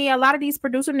talk to me. A lot of these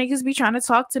producer niggas be trying to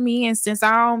talk to me, and since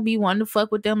I don't be wanting to fuck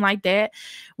with them like that,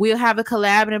 we'll have a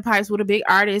collab in pipes with a big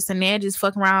artist, and then just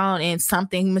fuck around, and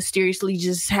something mysteriously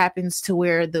just happens to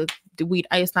where the weed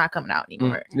it's not coming out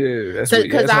anymore. Yeah, that's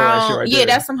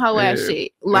that's some hoe ass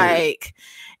shit. Like,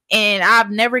 and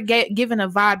I've never given a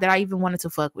vibe that I even wanted to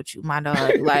fuck with you, my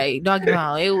dog. Like, dog,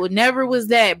 it never was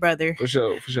that, brother. For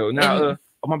sure. Now,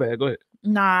 oh my bad. Go ahead.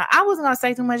 Nah, I wasn't gonna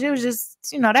say too much. It was just,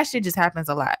 that shit just happens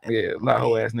a lot. Yeah, a lot of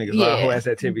hoe ass niggas, a lot of hoe ass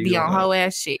activity. Be on hoe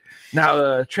ass shit.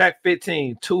 Now, track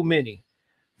 15, Too Many.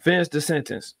 Finish the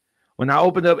sentence. When I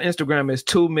opened up Instagram, it's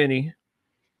too many.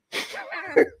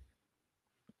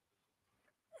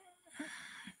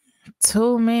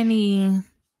 Too many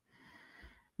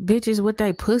bitches with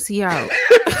their pussy out.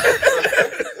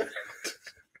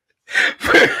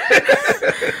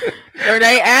 Or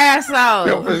they ass out.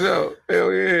 Yo, for sure.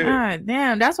 Hell yeah. God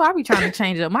damn. That's why I be trying to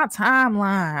change up my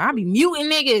timeline. I be muting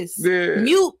niggas. Yeah.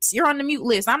 Mute. You're on the mute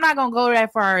list. I'm not gonna go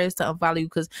that far as to unfollow you,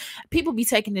 because people be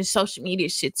taking this social media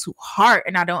shit too hard,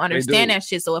 and I don't understand that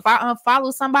shit. So if I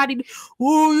unfollow somebody,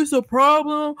 oh, it's a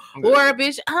problem. Yeah. Or a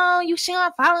bitch, oh, you should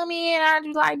unfollow me, and I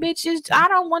be like, bitch, I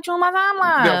don't want you on my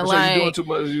timeline. Yeah, like, you're doing too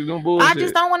much. You're doing bullshit. I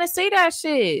just don't want to see that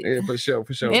shit. Yeah, for sure.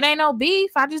 It ain't no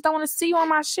beef. I just don't want to see you on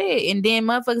my shit. And then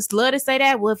motherfuckers love to say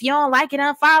that. Well, if you don't like it,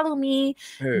 unfollow me.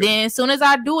 Yeah. Then as soon as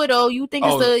I do it, you think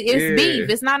it's beef.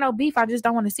 It's not no beef. I just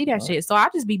don't want to see that shit. So I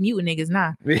just be muting niggas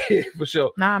now. Yeah, for sure.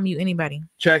 Nah, I mute anybody.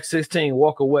 Track 16,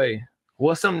 Walk Away.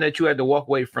 What's something that you had to walk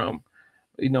away from?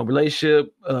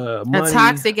 Relationship, money. A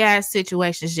toxic ass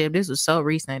situationship. This was so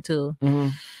recent too.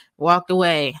 Walked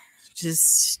away.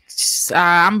 Just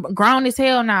I'm grown as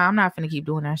hell now. I'm not finna keep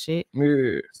doing that shit.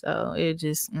 Yeah. So it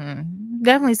just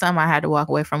definitely something I had to walk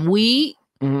away from. Weed.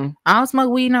 I don't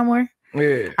smoke weed no more.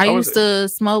 Yeah. I used to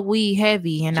smoke weed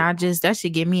heavy, and that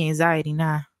should give me anxiety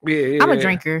now. Yeah. I'm a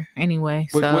drinker anyway.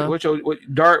 What's your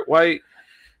dark, white,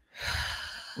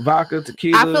 vodka,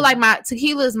 tequila? I feel like my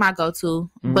tequila is my go-to,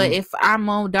 but if I'm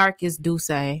on dark, it's Douce.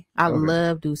 I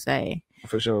love Douce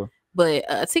for sure. But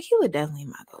tequila definitely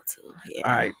my go-to. Yeah.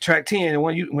 All right, track 10.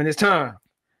 When it's time.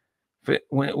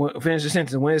 When finish the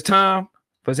sentence. When it's time.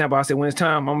 For example, I said when it's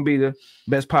time, I'm gonna be the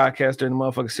best podcaster in the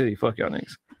motherfucking city. Fuck y'all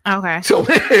niggas. Okay. So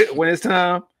when it's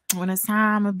time. When it's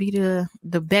time, I'm gonna be the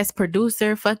best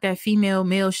producer. Fuck that female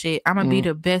male shit. I'm gonna be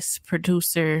the best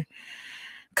producer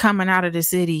coming out of the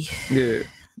city. Yeah.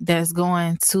 That's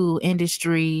going to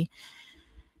industry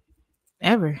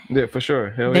ever. Yeah, for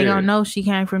sure. They gonna know she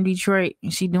came from Detroit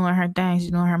and she doing her thing. She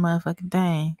doing her motherfucking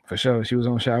thing. For sure. She was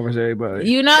on Showers,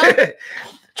 everybody. You know?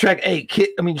 Track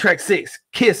 6,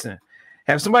 kissing.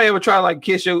 Have somebody ever tried like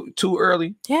kiss you too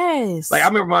early? Yes. Like I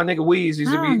remember my nigga Weez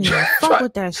used to be fuck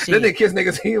with that shit. Then they kiss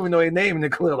niggas, he didn't even know their name in the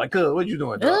club. Like, cuz, what you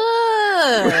doing, dog?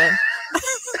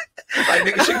 Like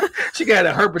nigga, she got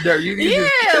a herpeder. Yeah,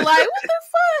 like what the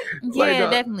fuck? Like, yeah,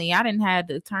 definitely. I didn't have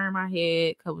to turn my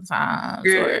head a couple times.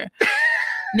 Yeah. Or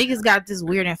niggas got this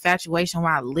weird infatuation with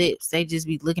my lips. They just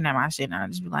be looking at my shit and I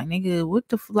just be like, nigga, what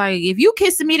the like? If you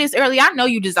kissing me this early, I know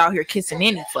you just out here kissing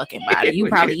any fucking body. You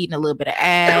probably eating a little bit of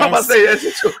ass. I'm about to say that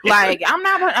shit too. Like, I'm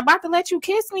not about to let you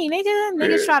kiss me, nigga.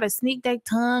 Niggas try to sneak their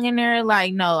tongue in there.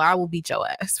 Like, no, I will beat your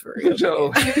ass for real.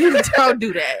 Don't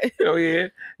do that. Oh yeah.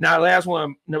 Now last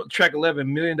one, track 11, $1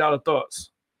 Million Thoughts.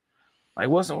 Like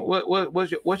what's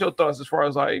your thoughts as far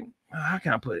as like how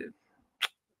can I put it?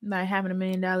 Like having $1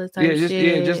 million type shit.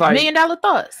 Yeah, just like $1 Million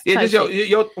thoughts. Yeah, just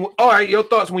your all right, your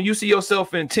thoughts when you see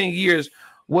yourself in 10 years.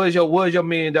 What is your $1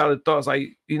 million thoughts?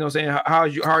 Like, you know what I'm saying? How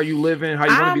are you living? How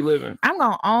you want to be living? I'm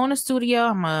gonna own a studio.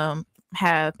 I'm gonna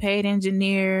have paid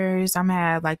engineers. I'm gonna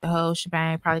have like the whole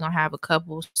shebang. Probably gonna have a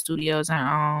couple studios I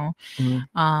own.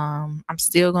 I'm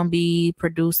still gonna be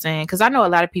producing because I know a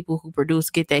lot of people who produce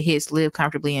get their hits, live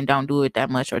comfortably, and don't do it that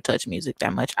much or touch music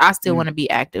that much. I still want to be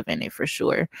active in it for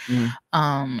sure.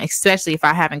 Especially if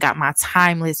I haven't got my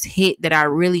timeless hit that I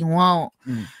really want.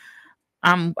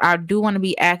 I do want to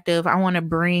be active. I want to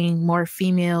bring more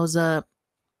females up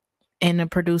in the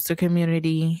producer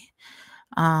community.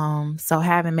 So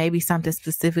having maybe something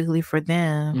specifically for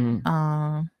them.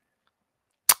 I'm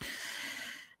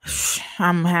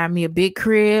gonna have me a big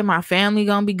crib. My family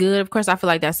gonna be good. Of course, I feel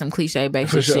like that's some cliche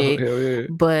basic shit. Yeah.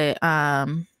 But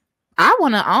I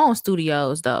want to own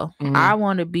studios though. I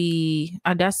want to be.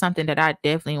 That's something that I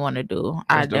definitely want to do.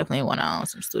 I definitely want to own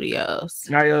some studios.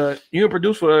 Now, you can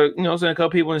produce for you know, saying a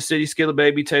couple people in the city: Skilla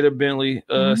Baby, Taylor Bentley,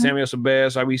 Samuel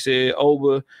Sabaz, like we said,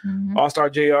 Oba, All Star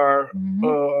Jr.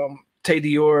 Tay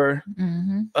Dior.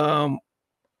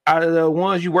 Out of the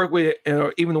ones you work with,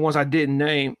 or even the ones I didn't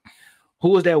name, who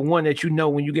was that one that you know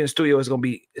when you get in the studio it's gonna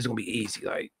be easy?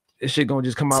 Like this shit gonna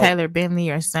just come out. Taylor Bentley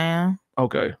or Sam.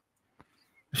 Okay.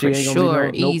 She ain't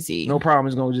gonna be easy. No problem.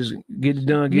 It's gonna just get it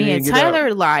done. Me and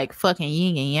Taylor like fucking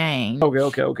yin and yang.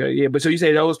 Okay. Yeah, but so you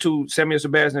say those two, Samuel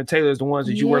Sebastian and Taylor, is the ones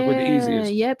that you work with the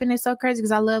easiest. Yep, and it's so crazy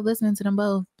because I love listening to them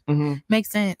both.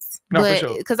 Makes sense. No,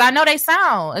 but because I know they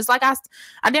sound, it's like I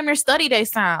damn near study they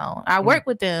sound. I work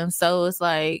with them, so it's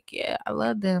like, yeah, I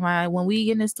love them. When we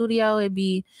get in the studio, it'd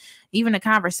be even the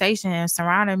conversation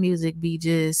surrounding music be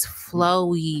just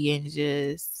flowy and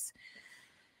just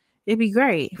it'd be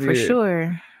great for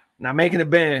sure. Now making a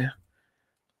band.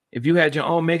 If you had your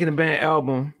own Making a Band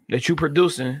album that you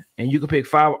producing, and you could pick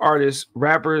 5 artists,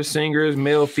 rappers, singers,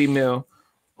 male, female,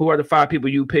 who are the 5 people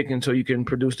you picking so you can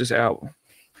produce this album?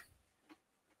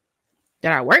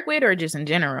 That I work with, or just in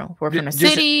general, or from the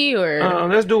city, or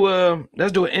let's do an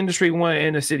industry one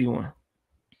and a city one.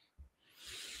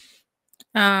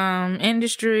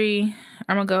 Industry.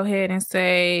 I'm gonna go ahead and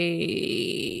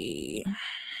say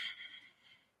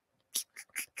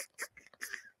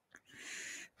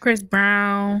Chris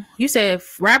Brown. You said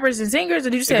rappers and singers, or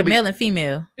did you say male and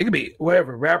female? It could be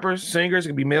whatever. Rappers, singers. It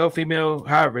could be male, female.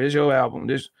 However, it's your album.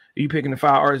 You picking the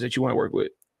 5 artists that you want to work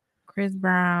with. Chris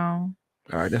Brown.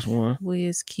 All right, that's one.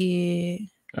 Wizkid.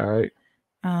 All right.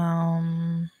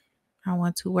 I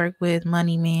want to work with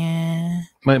Money Man.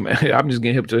 I'm just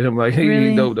getting hip to him. Like,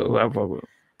 really? He dope though. I fuck with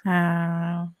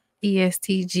him.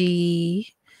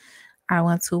 ESTG. I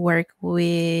want to work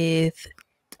with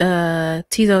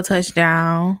Tizo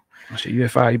Touchdown. Oh, shit, you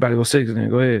at 5. You about to go 6 then.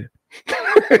 Go ahead.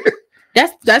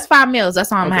 That's 5 males.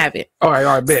 That's all I'm having. All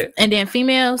right, bet. And then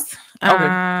females.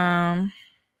 Okay.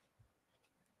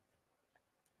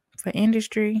 For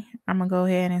industry, I'm gonna go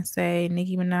ahead and say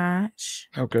Nicki Minaj.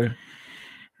 Okay.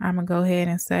 I'm gonna go ahead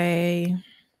and say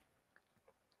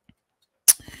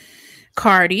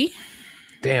Cardi.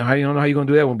 Damn, I don't know how you gonna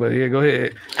do that one, but yeah, go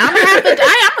ahead. I'm gonna have to.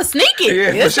 I'm gonna sneak it.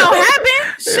 Yeah, It's gonna happen.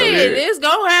 Shit, it's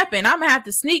gonna happen. I'm gonna have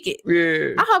to sneak it.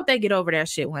 Yeah. I hope they get over that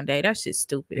shit one day. That shit's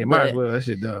stupid. It might as well. That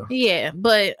shit dumb. Yeah,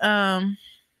 but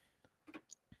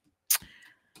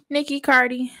Nikki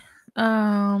Cardi,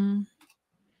 why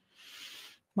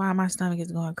my stomach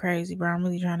is going crazy, bro? I'm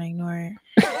really trying to ignore it.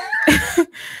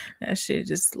 That shit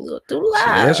just a little too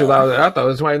loud. Shit, that shit loud. I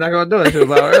thought somebody not gonna do that shit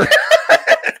loud.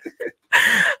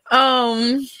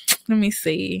 Let me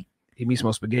see. Give me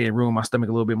some spaghetti and ruin my stomach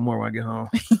a little bit more when I get home.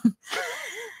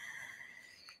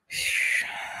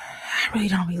 I really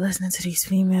don't be listening to these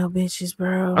female bitches,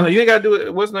 bro. I know you ain't gotta do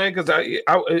it. What's the name? Because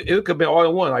it could be all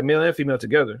in one, like male and female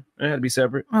together. It had to be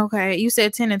separate. Okay, you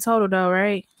said 10 in total, though,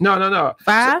 right? No.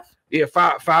 5? So, yeah,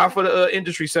 five for the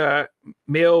industry side,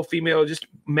 male, female, just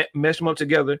mesh them up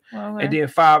together, Okay. and then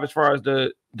 5 as far as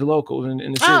the locals in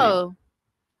the city.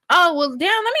 Oh, well,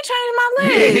 damn. Let me change my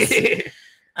list.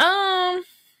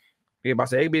 Yeah, about to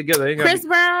say they be together. Chris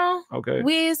Brown, okay,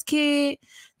 Wizkid,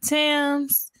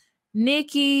 Tim's,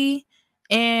 Nicki,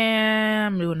 and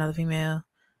I'm gonna do another female.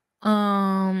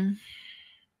 I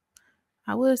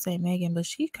would say Megan, but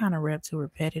she kind of rep too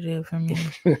repetitive for me.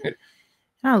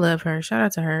 I love her. Shout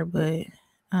out to her, but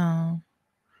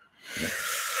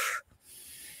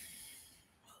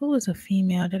who is a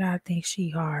female that I think she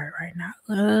hard right now?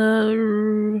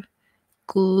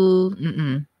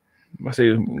 I say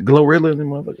Glorilla and them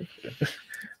motherfuckers.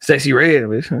 Sexy Red,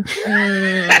 bitch.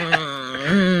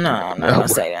 No, I'm not gonna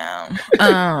say that.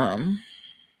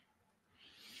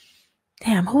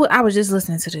 Damn, who I was just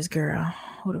listening to this girl.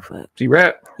 Who the fuck? She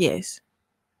rap? Yes.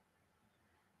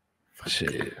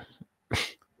 Shit.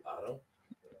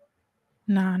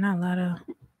 No, not Lotto.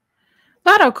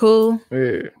 Lotto cool.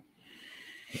 Yeah.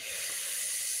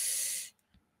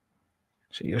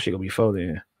 She gonna be 4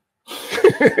 then.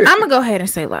 I'm gonna go ahead and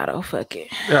say Lotto. Fuck it.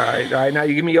 All right. Now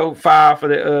you give me your 5 for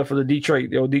the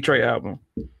Detroit album.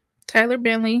 Taylor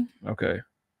Bentley. Okay.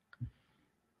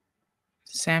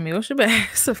 Samuel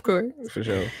Shabazz, of course. For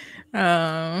sure.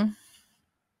 I'm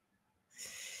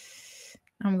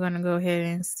gonna go ahead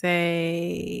and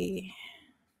say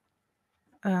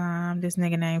this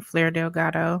nigga named Flair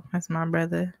Delgado. That's my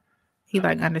brother. He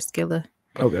like Underskilla.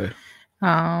 Okay.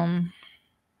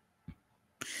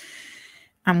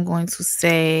 I'm going to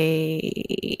say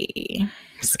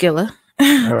Skilla.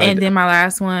 Right. And then my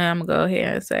last one, I'm gonna go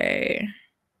ahead and say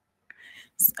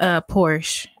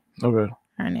Porsche. Okay.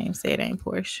 Her name said it ain't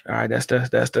Porsche. All right, that's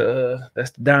the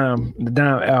Dime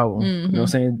album. You know what I'm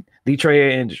saying?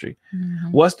 Detroit industry.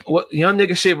 Mm-hmm. What young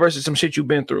nigga shit versus some shit you've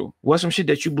been through? What's some shit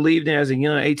that you believed in as a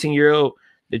young 18-year-old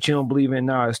that you don't believe in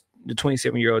now as the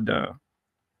 27-year-old Dime?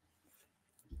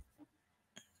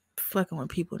 Fucking with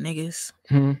people, niggas.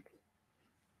 Hmm.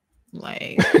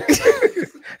 Like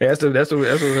that's what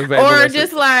or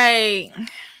just like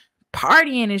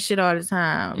partying and shit all the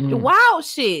time. The wild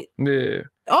shit. Yeah.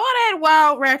 All that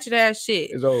wild ratchet ass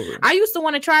shit. It's over. I used to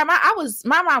want to try my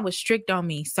mom was strict on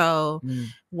me. So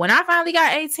when I finally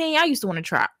got 18, I used to want to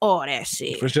try all that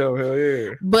shit. For sure, hell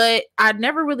yeah. But I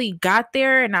never really got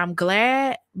there, and I'm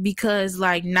glad because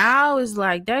like now it's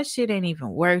like that shit ain't even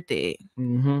worth it.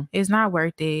 Mm-hmm. It's not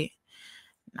worth it.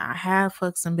 I have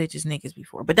fucked some bitches niggas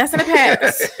before, but that's in the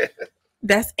past.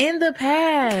 That's in the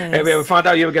past. Have you ever found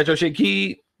out you ever got your shit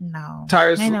keyed? No.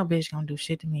 Tires? Ain't no bitch gonna do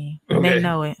shit to me. Okay. They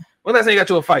know it. When last time you got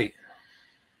to a fight?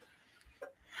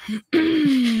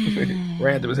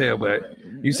 Random as hell, but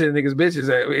you said niggas bitches.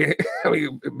 I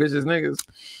mean, bitches niggas.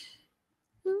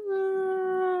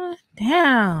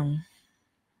 Damn.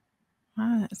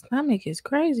 My stomach is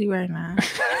crazy right now.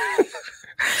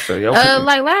 So,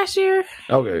 like last year.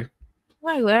 Okay.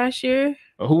 Like last year.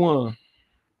 Who won?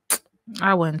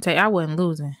 I wasn't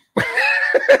losing.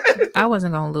 I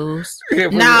wasn't gonna lose. Yeah,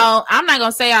 now I'm not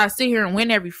gonna say I sit here and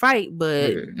win every fight,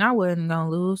 but I wasn't gonna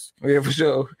lose. Yeah, for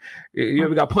sure. You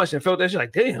ever got punched and felt that shit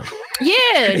like damn?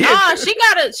 Yeah, nah,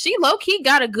 she low key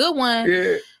got a good one.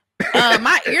 Yeah.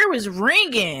 My ear was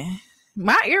ringing.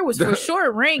 My ear was for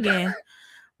sure ringing.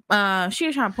 She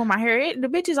was trying to pull my hair. The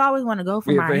bitches always want to go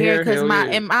for my hair because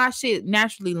my shit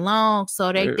naturally long,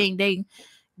 so they think they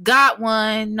got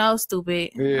one. No,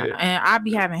 stupid. Yeah. And I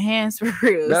be having hands for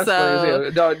real. That's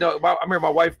so funny. No, I remember my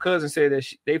wife's cousin said that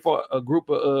they fought a group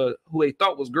of who they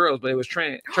thought was girls, but it was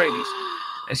trainees.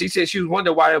 And she said she was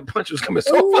wondering why a punch was coming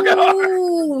so fucking hard.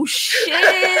 Oh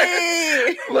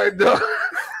shit! Like dog.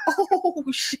 Oh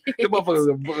shit! The motherfuckers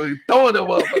are throwing the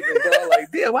motherfuckers, bro.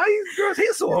 Like, damn, why these girls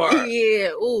hit so hard?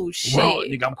 Yeah. Oh shit! Bro,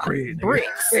 nigga, I'm crazy.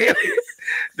 Bricks.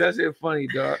 That shit funny,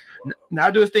 dog. Now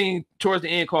I do a thing towards the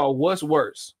end called "What's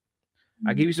Worse."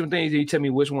 I give you some things and you tell me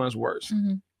which one's worse.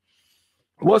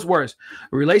 Mm-hmm. What's worse?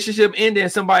 A relationship ending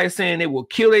and somebody saying they will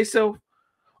kill themselves,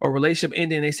 or relationship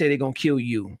ending and they say they're gonna kill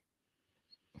you?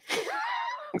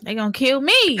 They gonna kill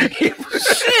me.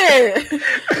 Shit.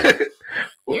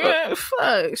 Yeah,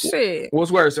 fuck shit.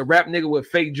 What's worse? A rap nigga with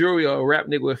fake jewelry or a rap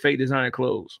nigga with fake designer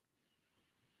clothes?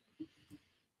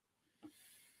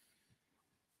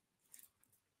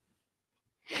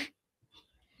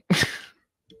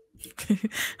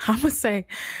 I'm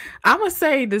gonna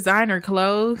say designer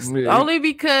clothes. Yeah. Only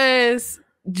because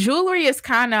jewelry is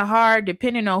kind of hard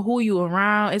depending on who you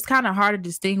around. It's kind of hard to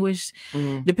distinguish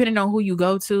depending on who you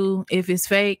go to if it's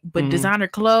fake. But designer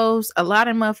clothes, a lot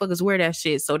of motherfuckers wear that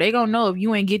shit, so they gonna know if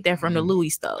you ain't get that from the Louis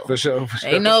store. For sure.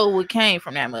 They know what came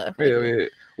from that motherfucker. Yeah.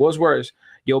 What's worse?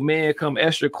 Your man come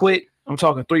extra quick. I'm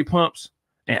talking 3 pumps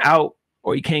and out,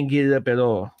 or you can't get it up at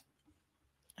all.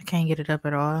 I can't get it up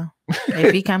at all.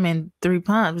 If he come in 3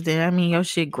 pumps, then I mean your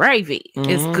shit gravy.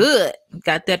 It's good.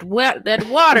 Got that water. Yeah,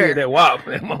 that wop.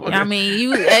 I mean,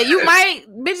 you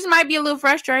bitches might be a little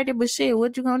frustrated, but shit,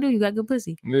 what you gonna do? You got good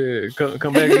pussy. Yeah,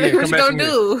 come back again. What you gonna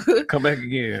do? Come back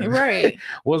again. Right.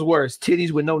 What's worse? Titties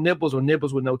with no nipples or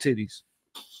nipples with no titties?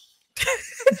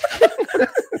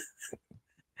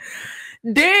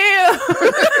 Damn.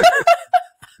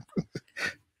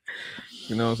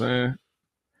 You know what I'm saying?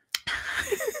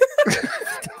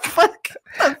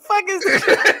 The fuck is this?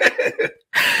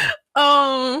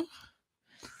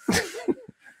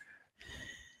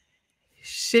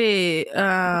 Shit.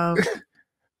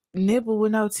 Nipple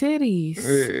with no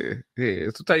titties. Yeah.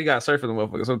 Sometimes you gotta surf for the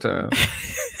motherfucker sometimes.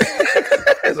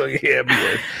 So yeah,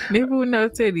 nipple with no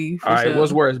titties. All right, sure.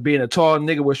 What's worse? Being a tall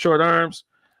nigga with short arms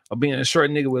or being a short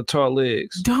nigga with tall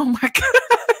legs? Oh my god.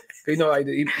 You know, like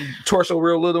the torso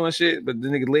real little and shit, but the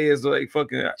nigga legs are like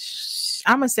fucking.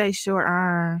 I'm gonna say short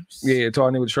arms. Yeah,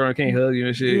 tall nigga with short arms can't hug you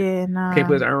and shit. Yeah, no. Can't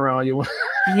put his arm around you.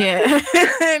 Yeah.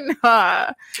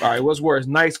 Nah. All right, what's worse?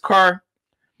 Nice car,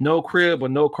 no crib, or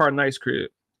no car, nice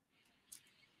crib?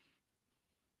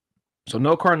 So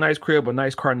no car, nice crib, or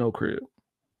nice car, no crib?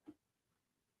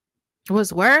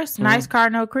 What's worse? Nice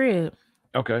car, no crib.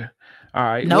 Okay. All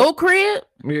right. No crib?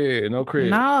 Yeah, no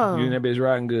crib. No. You and that bitch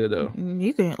riding good though.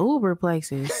 You can Uber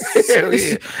places. Hell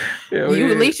yeah. Hell At yeah.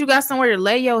 least you got somewhere to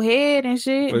lay your head and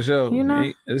shit. For sure. You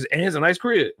know? And it's a nice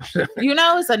crib. You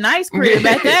know, it's a nice crib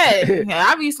at that.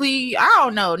 Obviously, I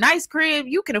don't know. Nice crib.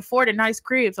 You can afford a nice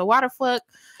crib. So why the fuck?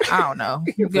 I don't know.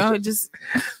 You go just.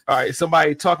 All right.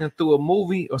 Somebody talking through a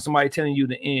movie or somebody telling you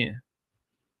the end?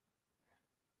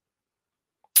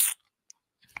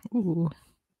 Ooh.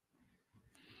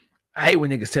 I hate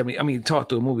when niggas tell me. Talk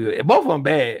through a movie. Both of them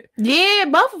bad. Yeah,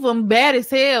 both of them bad as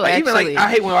hell. Like, even actually. like I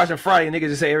hate when watching Friday and niggas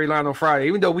just say every line on Friday,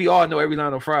 even though we all know every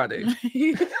line on Friday.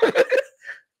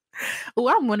 Oh,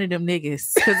 I'm one of them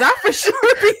niggas because I for sure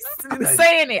be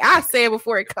saying it. I say it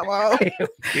before it come on.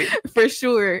 For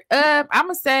sure. I'm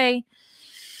gonna say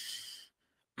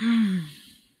the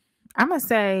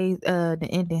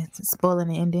ending, spoiling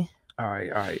the ending. All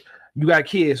right. You got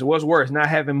kids. So what's worse, not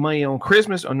having money on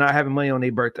Christmas or not having money on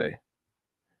their birthday?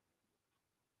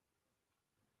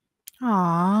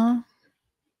 Aw.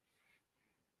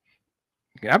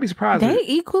 Yeah, I'd be surprised. They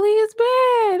equally as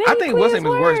bad. I think what's name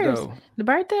is worse though. The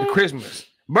birthday? The Christmas.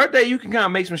 Birthday, you can kind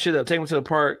of make some shit up. Take them to the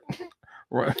park.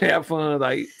 Have fun.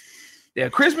 Like, yeah,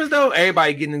 Christmas though,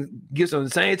 everybody getting gifts on the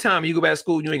same time. You go back to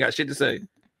school, you ain't got shit to say.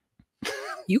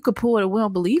 You could pull it. We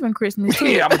don't believe in Christmas too.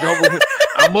 Yeah,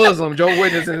 I'm Muslim. Joe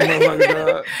Witness in this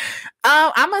motherfucker.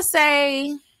 I'm gonna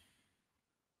say,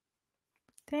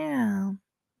 damn.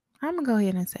 I'm gonna go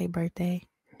ahead and say birthday.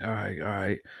 All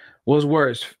right. What's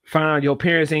worse, find out your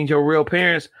parents ain't your real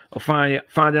parents, or finding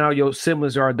out your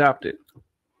siblings are adopted?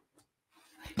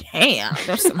 Damn,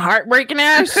 there's some heartbreaking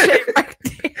ass shit right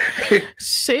there.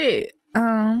 Shit.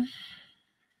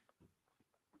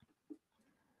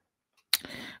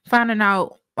 Finding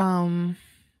out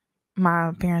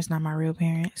my parents not my real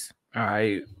parents. All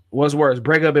right. What's worse,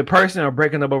 break up in person or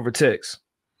breaking up over text?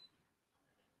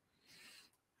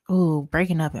 Ooh,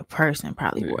 breaking up in person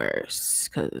probably worse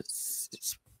because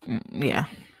yeah.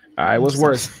 All right. What's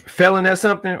worse, failing at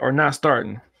something or not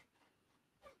starting?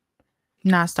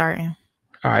 Not starting.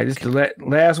 All right. This is the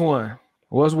last one.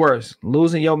 What's worse,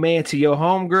 losing your man to your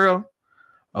homegirl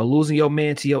or losing your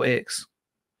man to your ex?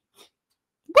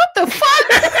 What the fuck?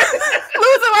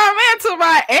 Losing my man to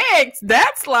my ex.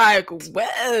 That's like,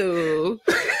 whoa.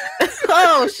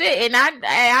 Oh shit. And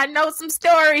I know some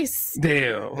stories.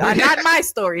 Damn. Not my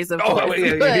stories, of course.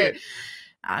 Yeah. But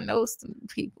I know some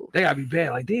people. They gotta be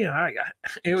bad. Like, damn,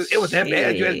 it was that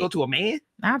bad. You had to go to a man?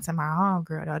 Not to my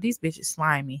homegirl though. These bitches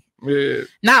slimy. Yeah.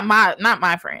 Not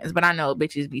my friends, but I know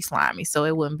bitches be slimy, so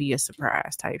it wouldn't be a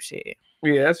surprise type shit.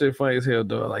 Yeah, that shit funny as hell,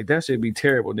 though. Like that shit be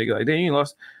terrible, nigga. Like then you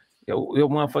lost your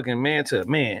motherfucking man to a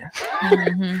man.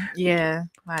 Yeah,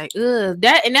 like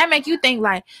that make you think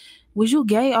like, was you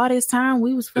gay all this time?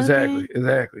 We was fucking.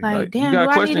 Exactly. Like you damn, gotta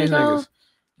do I question need to these go niggas.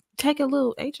 take a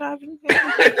little HIV?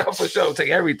 No, for sure, take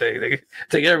everything, nigga.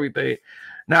 Take everything.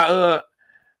 Now,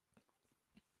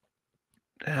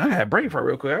 I had brain fart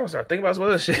real quick. I was start thinking about some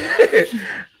other shit.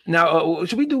 Now,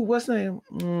 should we do what's the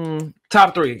name?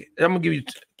 Top 3. I'm gonna give you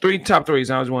 3 top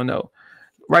 3s. I just want to know.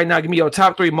 Right now, give me your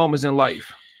top 3 moments in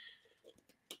life.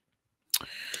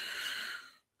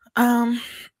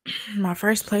 My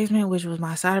first placement, which was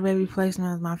my Sada Baby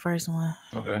placement, was my first one.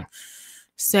 Okay.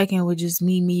 Second was just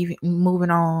me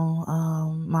moving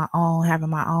on, my own, having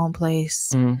my own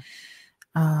place,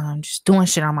 just doing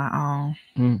shit on my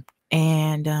own.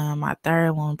 And my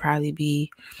third one would probably be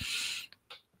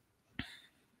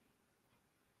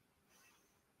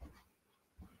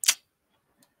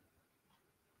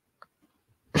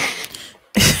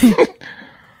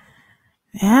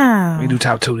yeah. We do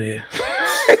top 2 then.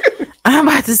 I'm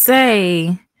about to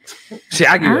say. Shit,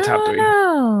 I give you a top 3.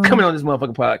 Know. Coming on this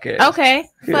motherfucking podcast. Okay,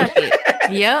 fuck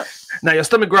it. Yep. Now your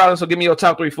stomach growling, so give me your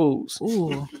top 3 foods.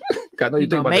 Ooh, I know you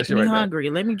think about that shit make me right hungry.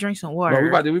 Let me drink some water. No,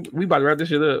 we about to wrap this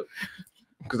shit up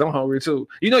because I'm hungry too.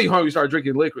 You know you're hungry. You start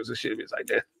drinking liquids and shit. It's like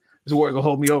that. This water gonna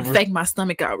hold me over. Fake my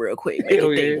stomach out real quick. Make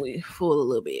it think full a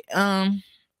little bit.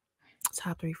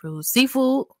 Top 3 foods: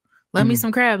 seafood. Love me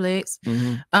some crab legs.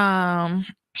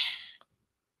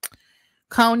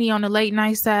 Coney on the late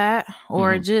night side,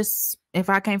 or just if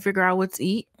I can't figure out what to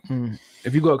eat.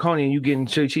 If you go to Coney and you getting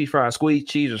chili cheese fries, squeezed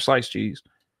cheese or sliced cheese?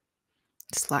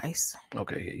 Slice.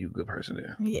 Okay, yeah, you a good person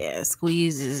there. Yeah,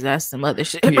 squeezes, that's some other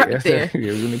shit right there.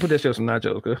 Yeah, we put that shit on some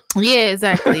nachos. Okay? Yeah,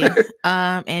 exactly.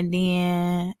 And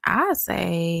then I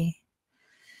say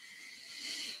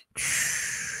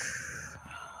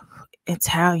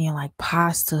Italian, like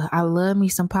pasta. I love me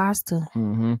some pasta.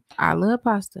 I love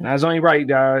pasta. Now, it's only right,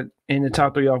 guys, in the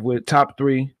top 3 off with top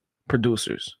 3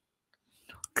 producers.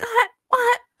 God,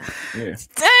 what? Yeah.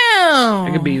 Damn.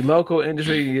 It could be local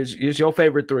industry. It's your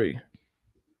favorite 3.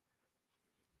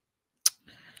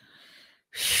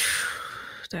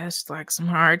 That's like some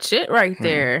hard shit right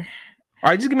there. All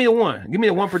right, just give me the one. Give me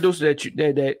the one producer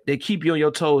that keep you on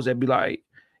your toes. That be like,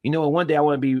 you know, one day I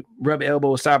want to be rubbing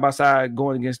elbows side by side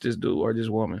going against this dude or this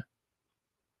woman.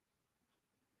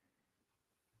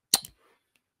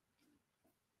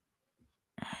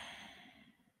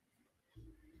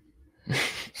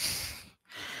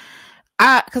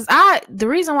 The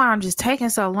reason why I'm just taking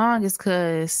so long is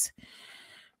because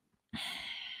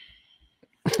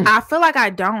I feel like I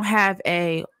don't have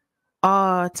a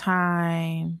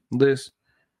all-time list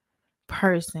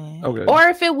person. Okay. Or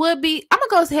if it would be, I'm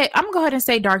gonna go ahead and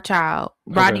say Dark Child,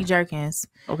 Rodney Jerkins.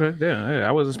 Okay, yeah,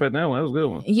 I wasn't expecting that one. That was a good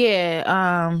one. Yeah,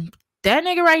 that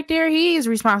nigga right there, he is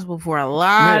responsible for a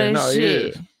lot of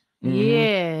shit.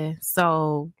 Yeah,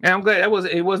 so and I'm glad it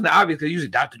wasn't obvious because usually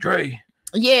Dr. Dre.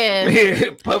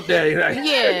 Yeah, Puff Daddy. Like,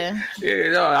 yeah.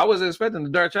 No, I wasn't expecting the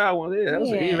Dark Child one.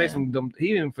 He made some dumb.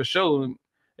 He even for sure.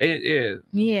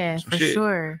 Yeah, for shit.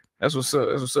 Sure. That's what's up.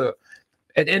 That's what's up.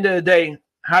 At the end of the day,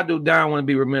 how do Don want to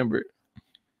be remembered?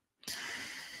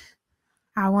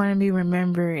 I want to be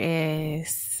remembered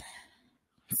as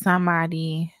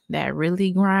somebody that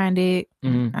really grinded.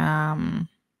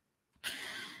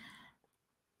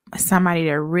 Somebody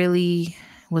that really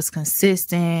was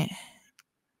consistent,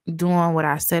 doing what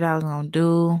I said I was gonna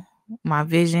do. My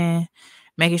vision,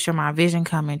 making sure my vision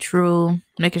coming true,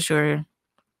 making sure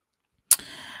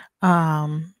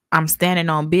I'm standing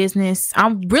on business.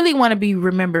 I really want to be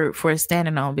remembered for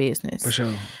standing on business. For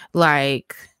sure.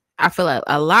 Like, I feel like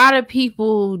a lot of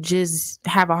people just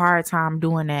have a hard time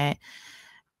doing that.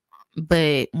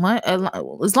 But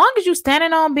as long as you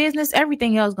standing on business,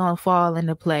 everything else gonna fall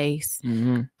into place.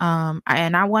 And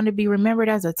I want to be remembered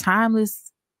as a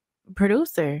timeless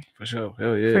producer. For sure.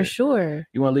 Hell yeah. For sure.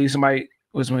 You want to leave somebody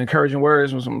with some encouraging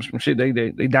words, with some shit they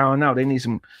down out. They need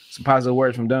some positive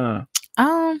words from Don.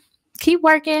 Keep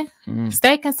working,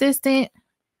 stay consistent.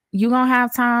 You're gonna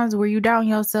have times where you doubt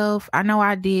yourself. I know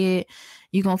I did.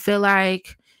 You're gonna feel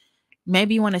like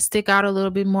maybe you want to stick out a little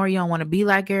bit more. You don't want to be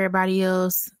like everybody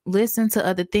else. Listen to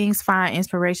other things, find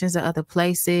inspirations at other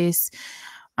places,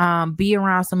 be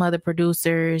around some other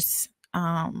producers,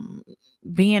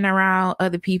 being around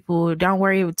other people. Don't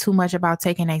worry too much about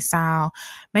taking a sound.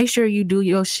 Make sure you do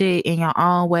your shit in your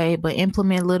own way, but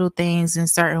implement little things in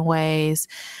certain ways.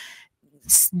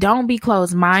 Don't be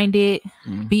closed-minded.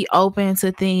 Be open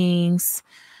to things.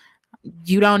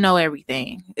 You don't know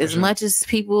everything. As much as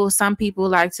some people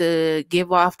like to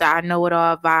give off the I know it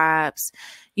all vibes,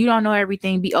 You don't know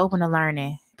everything. Be open to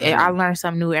learning. I learn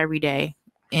something new every day,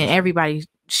 and everybody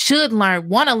should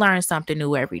want to learn something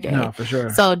new every day. No, for sure.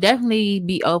 So definitely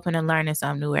be open to learning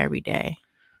something new every day.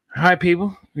 All right,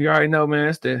 people. You already know, man.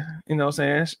 It's the, you know what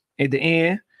I'm saying, at the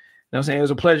end. You know what I'm saying? It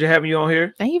was a pleasure having you on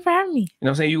here. Thank you for having me. You know what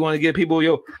I'm saying? You want to give people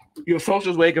your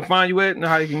socials where they can find you at and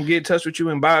how they can get in touch with you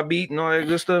and buy a beat and all that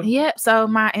good stuff? Yep. So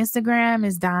my Instagram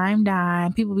is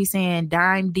dime. People be saying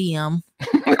dime DM.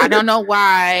 I don't know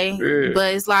why,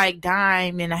 but it's like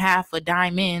dime and a half a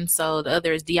diamond. So the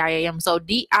other is DIAM. So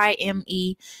DIME DIAM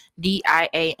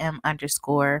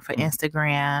 _ for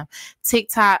Instagram.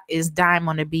 TikTok is dime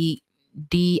on the beat.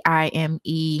 DIMEON,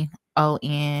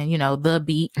 you know, the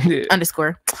beat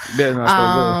 _ Better not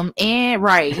spell and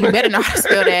right, you better not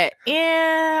spell that.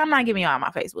 And I'm not giving you all my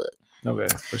Facebook. Okay,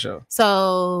 for sure.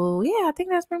 So yeah, I think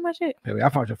that's pretty much it. Hey, I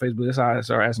found your Facebook. That's how I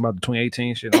started asking about the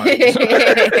 2018 shit. All right,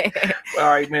 all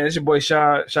right, man. It's your boy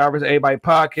Shad vs. Everybody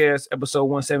podcast, episode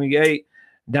 178.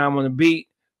 Down on the beat,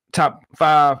 top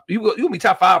 5. You gonna be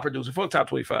top 5 producer. Fuck top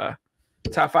 25.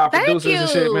 Top 5 producers and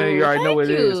shit, man. You already know what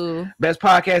it is. Best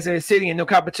podcast in the city and no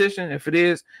competition. If it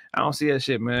is, I don't see that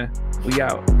shit, man. We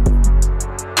out.